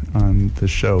week on the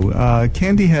show.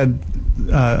 Candy had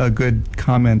a good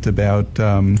comment about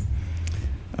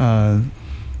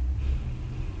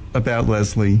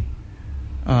Leslie.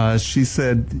 She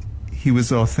said he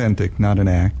was authentic, not an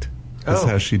act. That's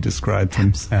how she described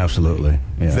him. Absolutely.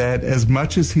 Yeah. That as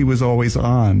much as he was always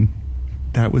on,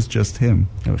 that was just him.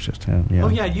 It was just him. Yeah. Oh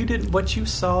yeah, you did what you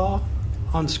saw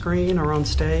on screen or on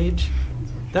stage.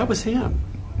 That was him.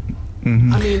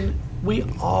 I mean, we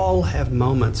all have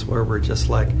moments where we're just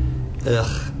like,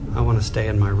 ugh, I want to stay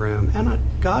in my room. And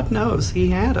God knows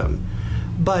he had them.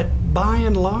 But by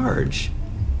and large,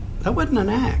 that wasn't an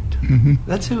act.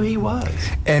 That's who he was.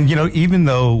 And, you know, even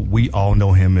though we all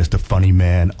know him as the funny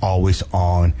man, always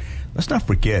on, let's not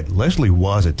forget, Leslie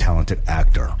was a talented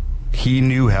actor. he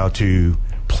knew how to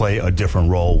play a different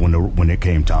role when it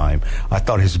came time. I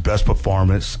thought his best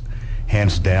performance,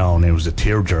 hands down, it was a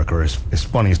tearjerker, as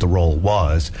funny as the role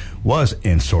was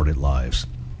in Sordid Lives.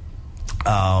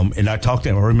 And I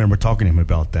remember talking to him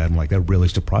about that, and like, that really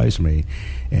surprised me.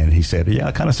 And he said, yeah,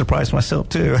 I kind of surprised myself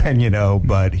too. And,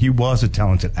 but he was a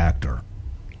talented actor.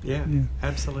 Yeah,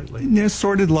 absolutely. Yeah,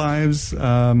 Sordid Lives,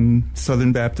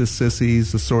 Southern Baptist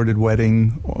Sissies, A Sordid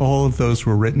Wedding, all of those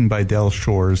were written by Del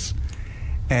Shores.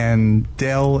 And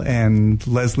Del and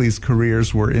Leslie's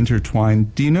careers were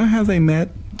intertwined. Do you know how they met?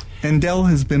 And Del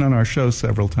has been on our show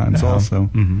several times also.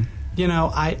 Mm-hmm.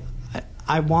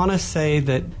 I want to say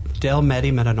that Del met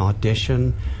him at an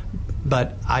audition,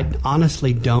 but I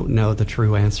honestly don't know the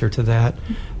true answer to that.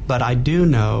 But I do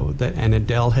know that, and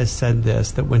Adele has said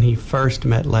this, that when he first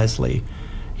met Leslie,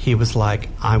 he was like,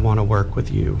 I want to work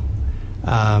with you.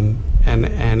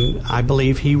 And I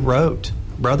believe he wrote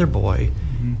Brother Boy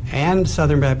and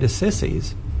Southern Baptist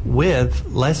Sissies with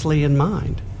Leslie in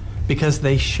mind, because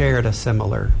they shared a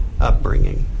similar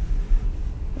upbringing.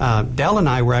 Del and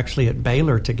I were actually at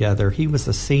Baylor together. He was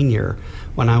a senior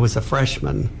when I was a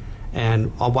freshman.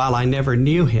 And while I never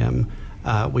knew him,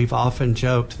 we've often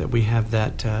joked that we have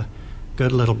that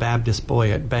good little Baptist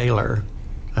boy at Baylor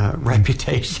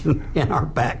reputation in our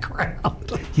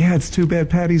background. Yeah, it's too bad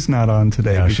Patty's not on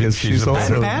today, Yeah, because she's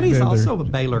also Patty's Baylor. also a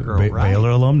Baylor girl, right?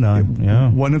 Baylor alumni, yeah.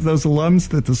 One of those alums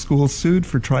that the school sued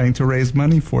for trying to raise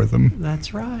money for them.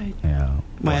 That's right. Yeah.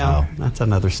 Well, Wow. that's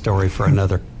another story for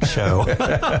another show.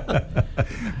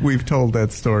 We've told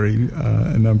that story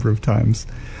a number of times.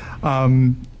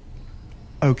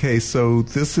 Okay, so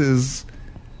this is...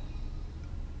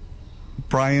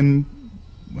 Brian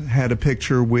had a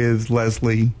picture with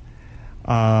Leslie.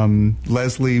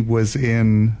 Leslie was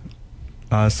in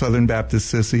Southern Baptist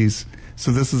Sissies.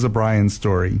 So this is a Brian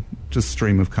story, just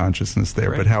stream of consciousness there,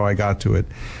 Great. but how I got to it.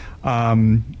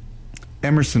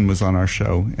 Emerson was on our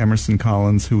show, Emerson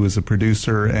Collins, who was a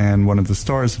producer and one of the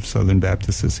stars of Southern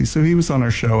Baptist Sissies. So he was on our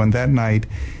show, and that night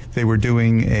they were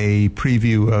doing a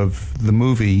preview of the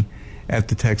movie at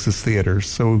the Texas Theater.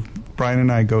 So Brian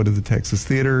and I go to the Texas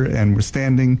Theater, and we're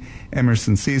standing.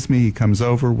 Emerson sees me. He comes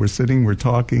over. We're sitting. We're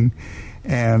talking.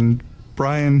 And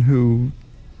Brian, who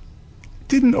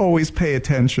didn't always pay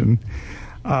attention,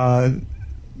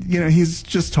 he's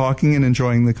just talking and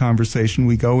enjoying the conversation.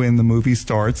 We go in, the movie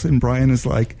starts, and Brian is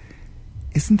like,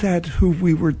 isn't that who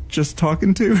we were just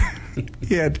talking to?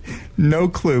 He had no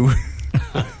clue.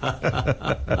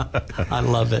 I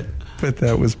love it. But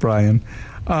that was Brian.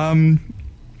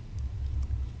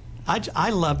 I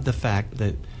love the fact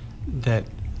that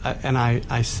and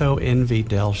I so envy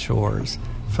Del Shores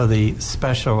for the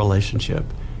special relationship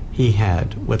he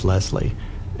had with Leslie,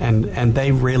 and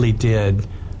they really did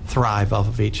thrive off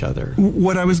of each other.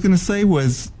 What I was going to say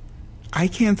was, I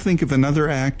can't think of another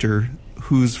actor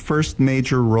whose first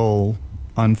major role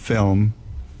on film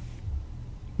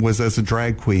was as a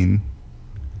drag queen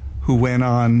who went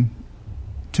on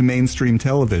to mainstream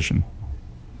television.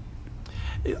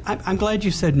 I'm glad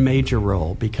you said major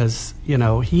role, because,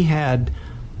 he had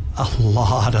a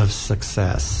lot of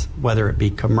success, whether it be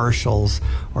commercials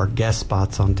or guest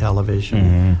spots on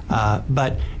television.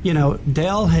 But,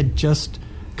 Del had just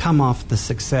come off the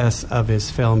success of his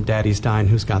film Daddy's Dying,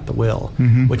 Who's Got the Will,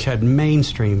 which had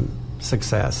mainstream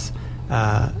success.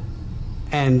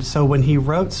 And so when he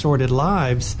wrote Sordid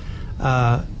Lives,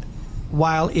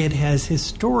 while it has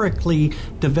historically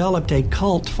developed a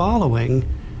cult following,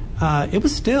 it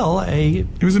was still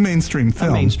It was a mainstream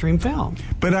film. a mainstream film.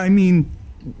 But I mean,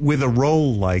 with a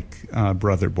role like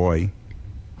Brother Boy.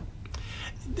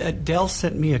 Del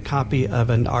sent me a copy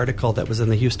of an article that was in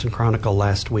the Houston Chronicle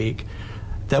last week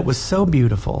that was so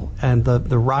beautiful. And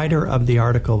the writer of the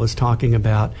article was talking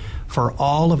about, for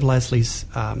all of Leslie's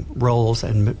roles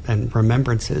and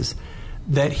remembrances,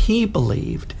 that he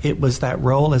believed it was that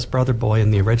role as Brother Boy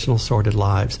in the original Sordid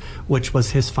Lives, which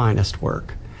was his finest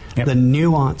work. Yep. The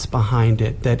nuance behind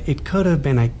it, that it could have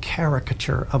been a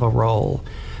caricature of a role,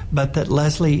 but that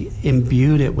Leslie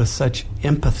imbued it with such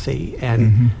empathy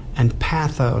and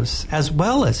pathos, as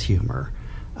well as humor.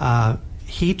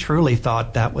 He truly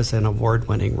thought that was an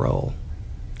award-winning role.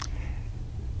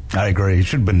 I agree. He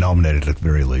should have been nominated at the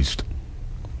very least.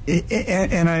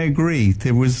 And I agree.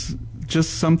 There was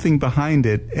just something behind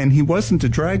it, and he wasn't a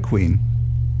drag queen.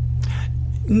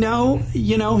 No,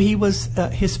 he was in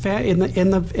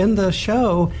the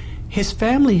show. His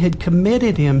family had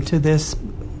committed him to this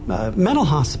mental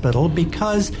hospital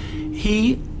because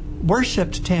he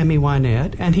worshipped Tammy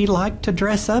Wynette, and he liked to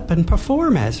dress up and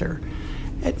perform as her.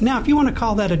 Now, if you want to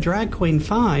call that a drag queen,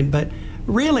 fine, but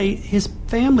really, his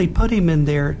family put him in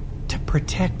there to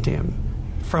protect him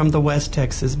from the West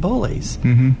Texas bullies.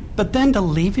 Mm-hmm. But then to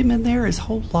leave him in there his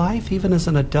whole life, even as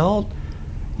an adult,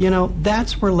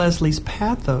 that's where Leslie's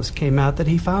pathos came out, that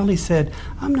he finally said,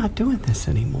 I'm not doing this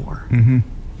anymore. Mm-hmm.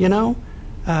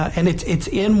 And it's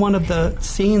in one of the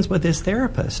scenes with his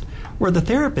therapist, where the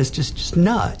therapist is just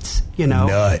nuts,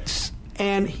 Nuts.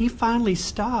 And he finally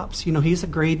stops. He's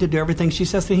agreed to do everything she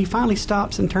says, and he finally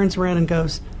stops and turns around and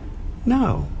goes,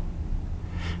 No,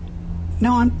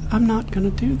 I'm not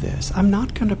going to do this. I'm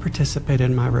not going to participate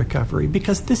in my recovery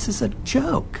because this is a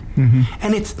joke. Mm-hmm.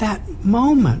 And it's that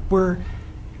moment where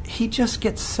he just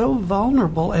gets so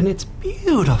vulnerable, and it's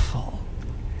beautiful.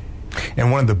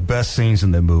 And one of the best scenes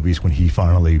in the movie is when he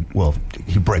finally,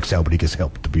 he breaks out, but he gets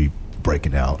help to be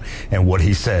breaking out. And what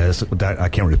he says, I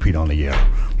can't repeat on the air,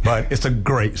 but it's a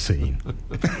great scene.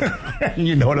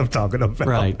 You know what I'm talking about.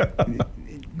 Right.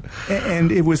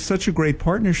 And it was such a great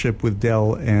partnership with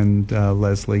Del and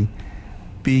Leslie,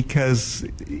 because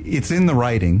it's in the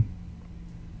writing.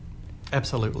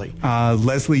 Absolutely.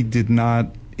 Leslie did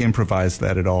not improvise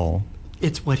that at all.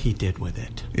 It's what he did with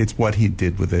it. It's what he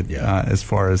did with it, as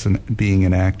far as being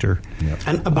an actor. Yep.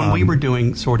 And when we were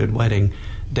doing Sordid Wedding,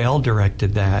 Del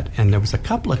directed that, and there was a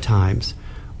couple of times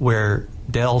where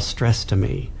Del stressed to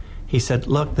me. He said,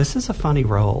 look, this is a funny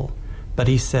role, but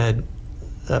he said,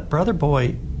 Brother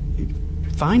Boy,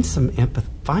 find some empathy,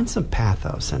 find some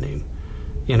pathos in him,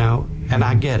 and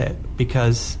I get it,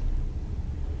 because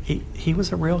he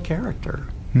was a real character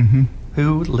Mm-hmm.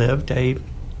 who lived a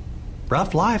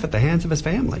rough life at the hands of his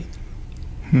family.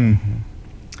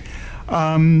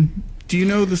 Mm-hmm. Do you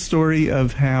know the story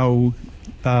of how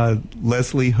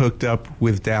Leslie hooked up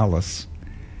with Dallas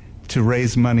to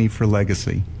raise money for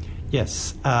Legacy?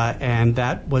 Yes, and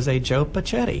that was a Joe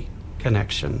Pachetti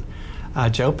connection.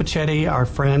 Joe Pachetti, our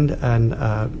friend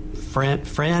and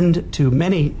friend to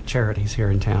many charities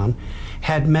here in town,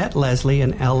 had met Leslie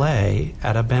in L.A.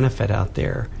 at a benefit out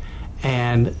there.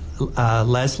 And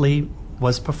Leslie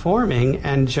was performing,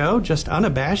 and Joe just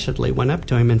unabashedly went up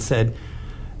to him and said,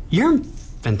 "You're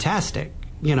fantastic.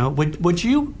 Would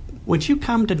you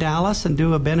come to Dallas and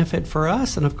do a benefit for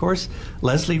us?" And of course,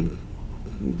 Leslie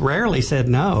rarely said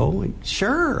no.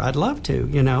 Sure, I'd love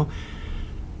to.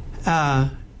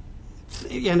 And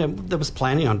there was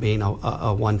planning on being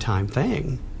a one-time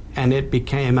thing, and it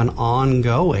became an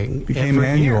ongoing. Became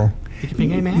annual. It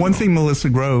became annual. One thing Melissa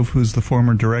Grove, who's the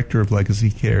former director of Legacy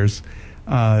Cares,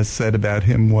 said about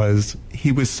him was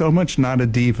he was so much not a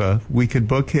diva. We could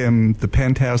book him the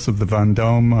penthouse of the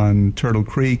Vendome on Turtle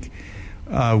Creek,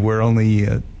 where only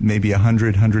maybe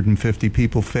 100, 150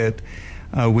 people fit.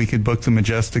 We could book the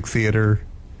Majestic Theater.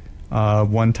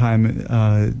 One time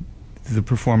the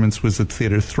performance was at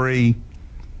Theater 3.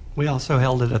 We also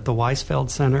held it at the Weisfeld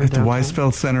Center. At the downtown.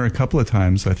 Weisfeld Center a couple of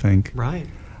times, I think. Right.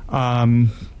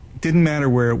 Didn't matter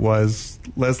where it was.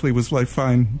 Leslie was like,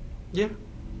 fine. Yeah.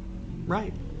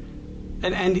 Right.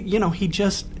 And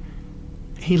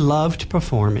he loved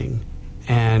performing.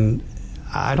 And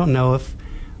I don't know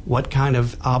what kind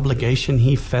of obligation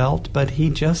he felt, but he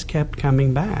just kept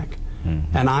coming back.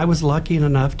 Mm-hmm. And I was lucky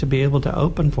enough to be able to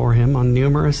open for him on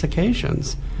numerous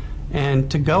occasions.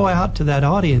 And to go out to that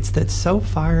audience that's so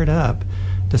fired up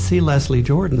to see Leslie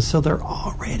Jordan, so they're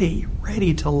already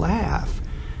ready to laugh.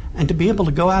 And to be able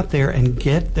to go out there and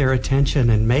get their attention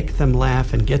and make them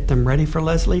laugh and get them ready for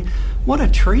Leslie, what a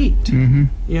treat,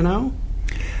 Mm-hmm.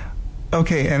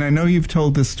 Okay, and I know you've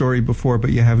told this story before,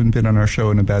 but you haven't been on our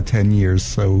show in about 10 years,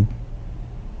 so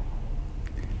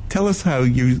tell us how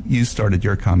you started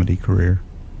your comedy career.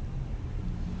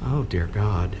 Oh, dear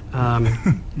God. I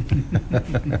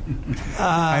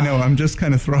know, I'm just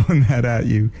kind of throwing that at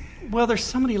you. Well, there's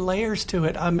so many layers to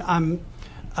it. When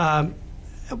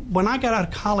I got out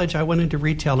of college, I went into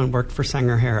retail and worked for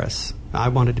Sanger Harris. I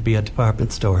wanted to be a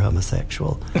department store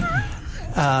homosexual.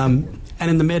 And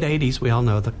in the mid-'80s, we all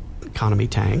know the economy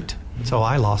tanked, so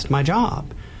I lost my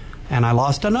job. And I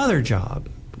lost another job.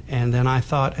 And then I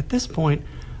thought, at this point,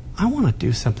 I want to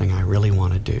do something I really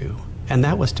want to do. And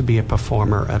that was to be a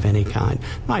performer of any kind.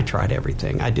 I tried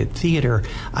everything. I did theater.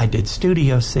 I did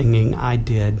studio singing. I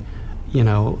did,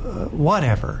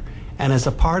 whatever. And as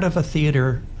a part of a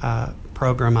theater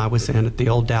program I was in at the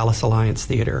old Dallas Alliance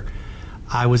Theater,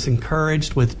 I was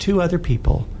encouraged with two other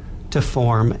people to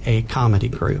form a comedy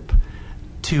group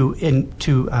to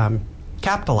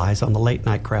capitalize on the late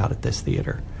night crowd at this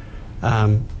theater.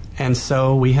 And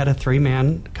so we had a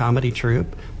 3-man comedy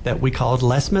troupe that we called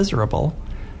Les Miserable.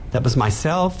 That was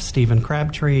myself, Stephen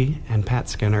Crabtree, and Pat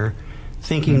Skinner,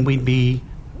 thinking we'd do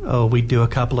a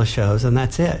couple of shows, and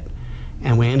that's it.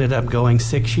 And we ended up going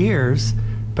 6 years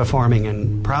performing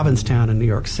in Provincetown in New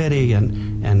York City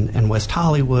and West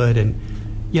Hollywood, and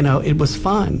it was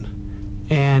fun.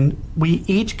 And we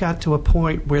each got to a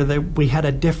point where we had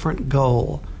a different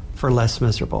goal for Les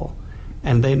Miserable,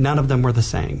 and none of them were the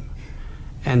same.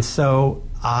 And so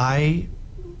I,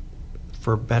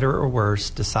 for better or worse,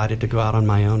 decided to go out on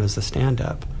my own as a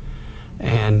stand-up.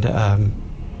 And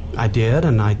I did,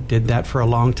 and I did that for a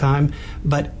long time.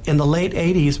 But in the late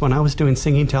 80s, when I was doing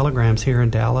Singing Telegrams here in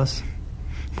Dallas,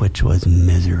 which was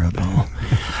miserable,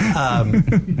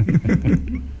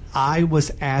 I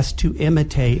was asked to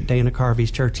imitate Dana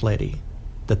Carvey's Church Lady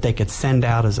that they could send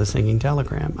out as a singing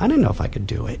telegram. I didn't know if I could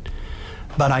do it,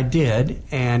 but I did,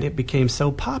 and it became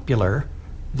so popular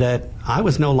that I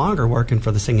was no longer working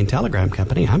for the Singing Telegram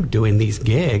Company. I'm doing these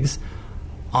gigs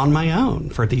on my own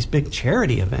for these big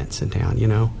charity events in town,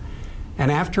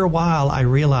 And after a while, I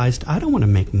realized I don't want to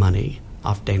make money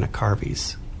off Dana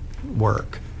Carvey's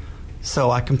work.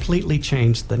 So I completely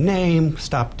changed the name,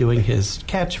 stopped doing his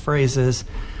catchphrases,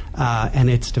 and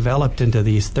it's developed into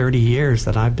these 30 years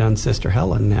that I've done Sister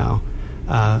Helen now.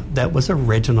 That was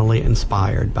originally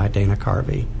inspired by Dana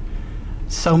Carvey.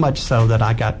 So much so that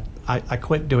I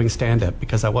quit doing stand-up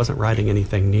because I wasn't writing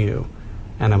anything new,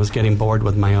 and I was getting bored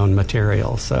with my own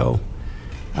material. So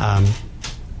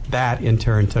that, in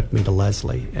turn, took me to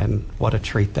Leslie, and what a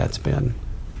treat that's been.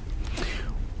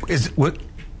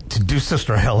 To do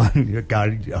Sister Helen,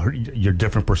 God, your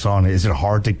different persona, is it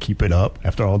hard to keep it up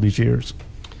after all these years?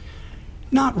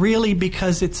 Not really,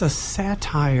 because it's a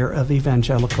satire of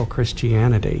evangelical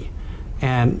Christianity.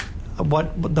 And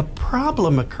the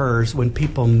problem occurs when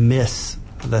people miss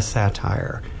the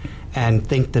satire and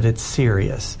think that it's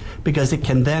serious, because it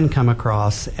can then come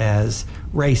across as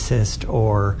racist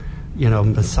or,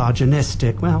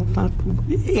 misogynistic, well, not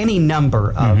any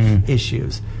number of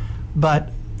issues.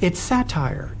 But it's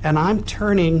satire, and I'm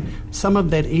turning some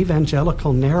of that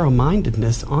evangelical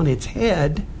narrow-mindedness on its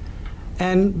head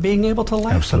and being able to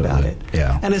laugh about it.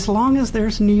 Yeah. And as long as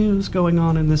there's news going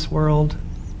on in this world,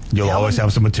 you'll always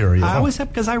have some material. I always have,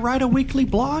 because I write a weekly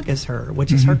blog as her,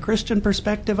 which is her Christian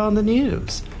perspective on the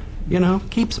news.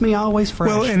 Keeps me always fresh.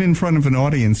 Well, and in front of an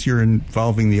audience, you're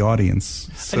involving the audience.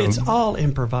 So. And it's all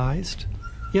improvised.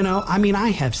 I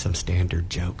have some standard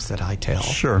jokes that I tell.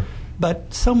 Sure.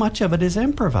 But so much of it is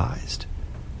improvised.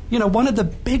 One of the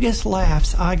biggest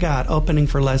laughs I got opening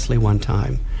for Leslie one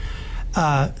time,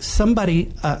 a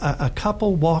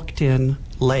couple walked in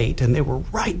late, and they were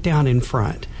right down in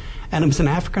front. And it was an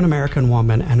African-American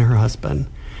woman and her husband.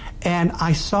 And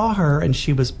I saw her, and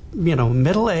she was,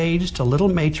 middle-aged, a little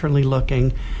matronly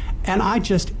looking. And I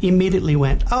just immediately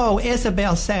went, "Oh,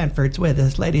 Isabel Sanford's with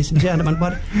us, ladies and gentlemen."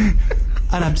 What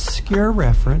an obscure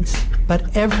reference,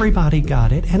 but everybody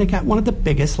got it, and it got one of the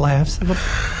biggest laughs of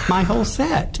my whole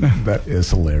set. That is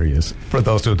hilarious. For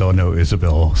those who don't know,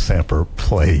 Isabel Sanford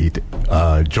played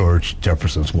George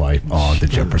Jefferson's wife on The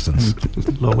Jeffersons.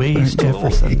 Louise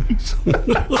Jefferson.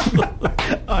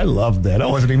 I love that. I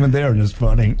wasn't even there, and it's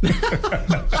funny.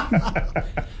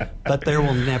 But there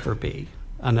will never be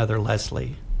another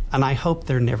Leslie, and I hope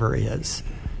there never is,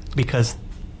 because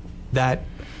that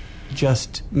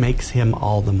just makes him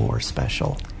all the more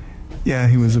special. Yeah,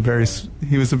 he was a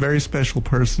very special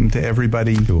person to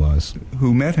everybody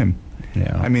who met him.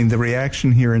 Yeah. I mean, the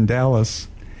reaction here in Dallas,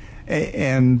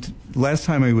 and last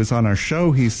time he was on our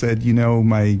show, he said,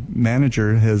 my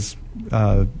manager has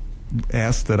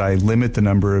asked that I limit the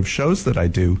number of shows that I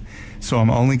do, so I'm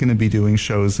only going to be doing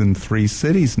shows in 3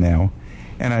 cities now.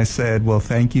 And I said, well,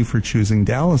 thank you for choosing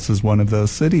Dallas as one of those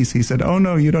cities. He said, oh,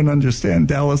 no, you don't understand.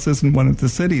 Dallas isn't one of the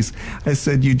cities. I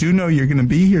said, you do know you're going to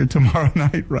be here tomorrow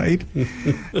night, right?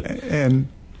 And,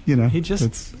 he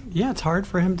just, it's hard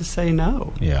for him to say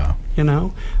no. Yeah.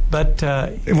 But.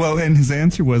 Well, and his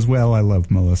answer was, well, I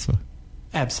love Melissa.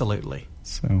 Absolutely.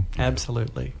 So.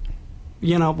 Absolutely.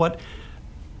 What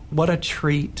a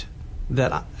treat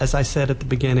that, as I said at the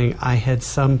beginning, I had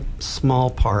some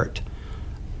small part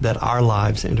that our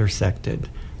lives intersected.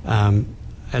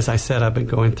 As I said, I've been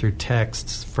going through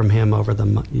texts from him over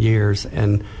the years,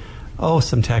 and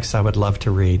some texts I would love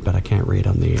to read, but I can't read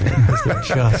on the air because they're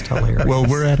just hilarious. Well,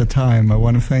 we're out of time. I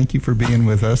want to thank you for being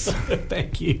with us.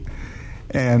 Thank you.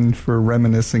 And for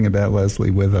reminiscing about Leslie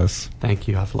with us. Thank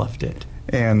you. I've loved it.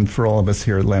 And for all of us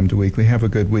here at Lambda Weekly, have a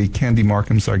good week. Candy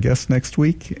Markham's our guest next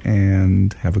week,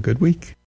 and have a good week.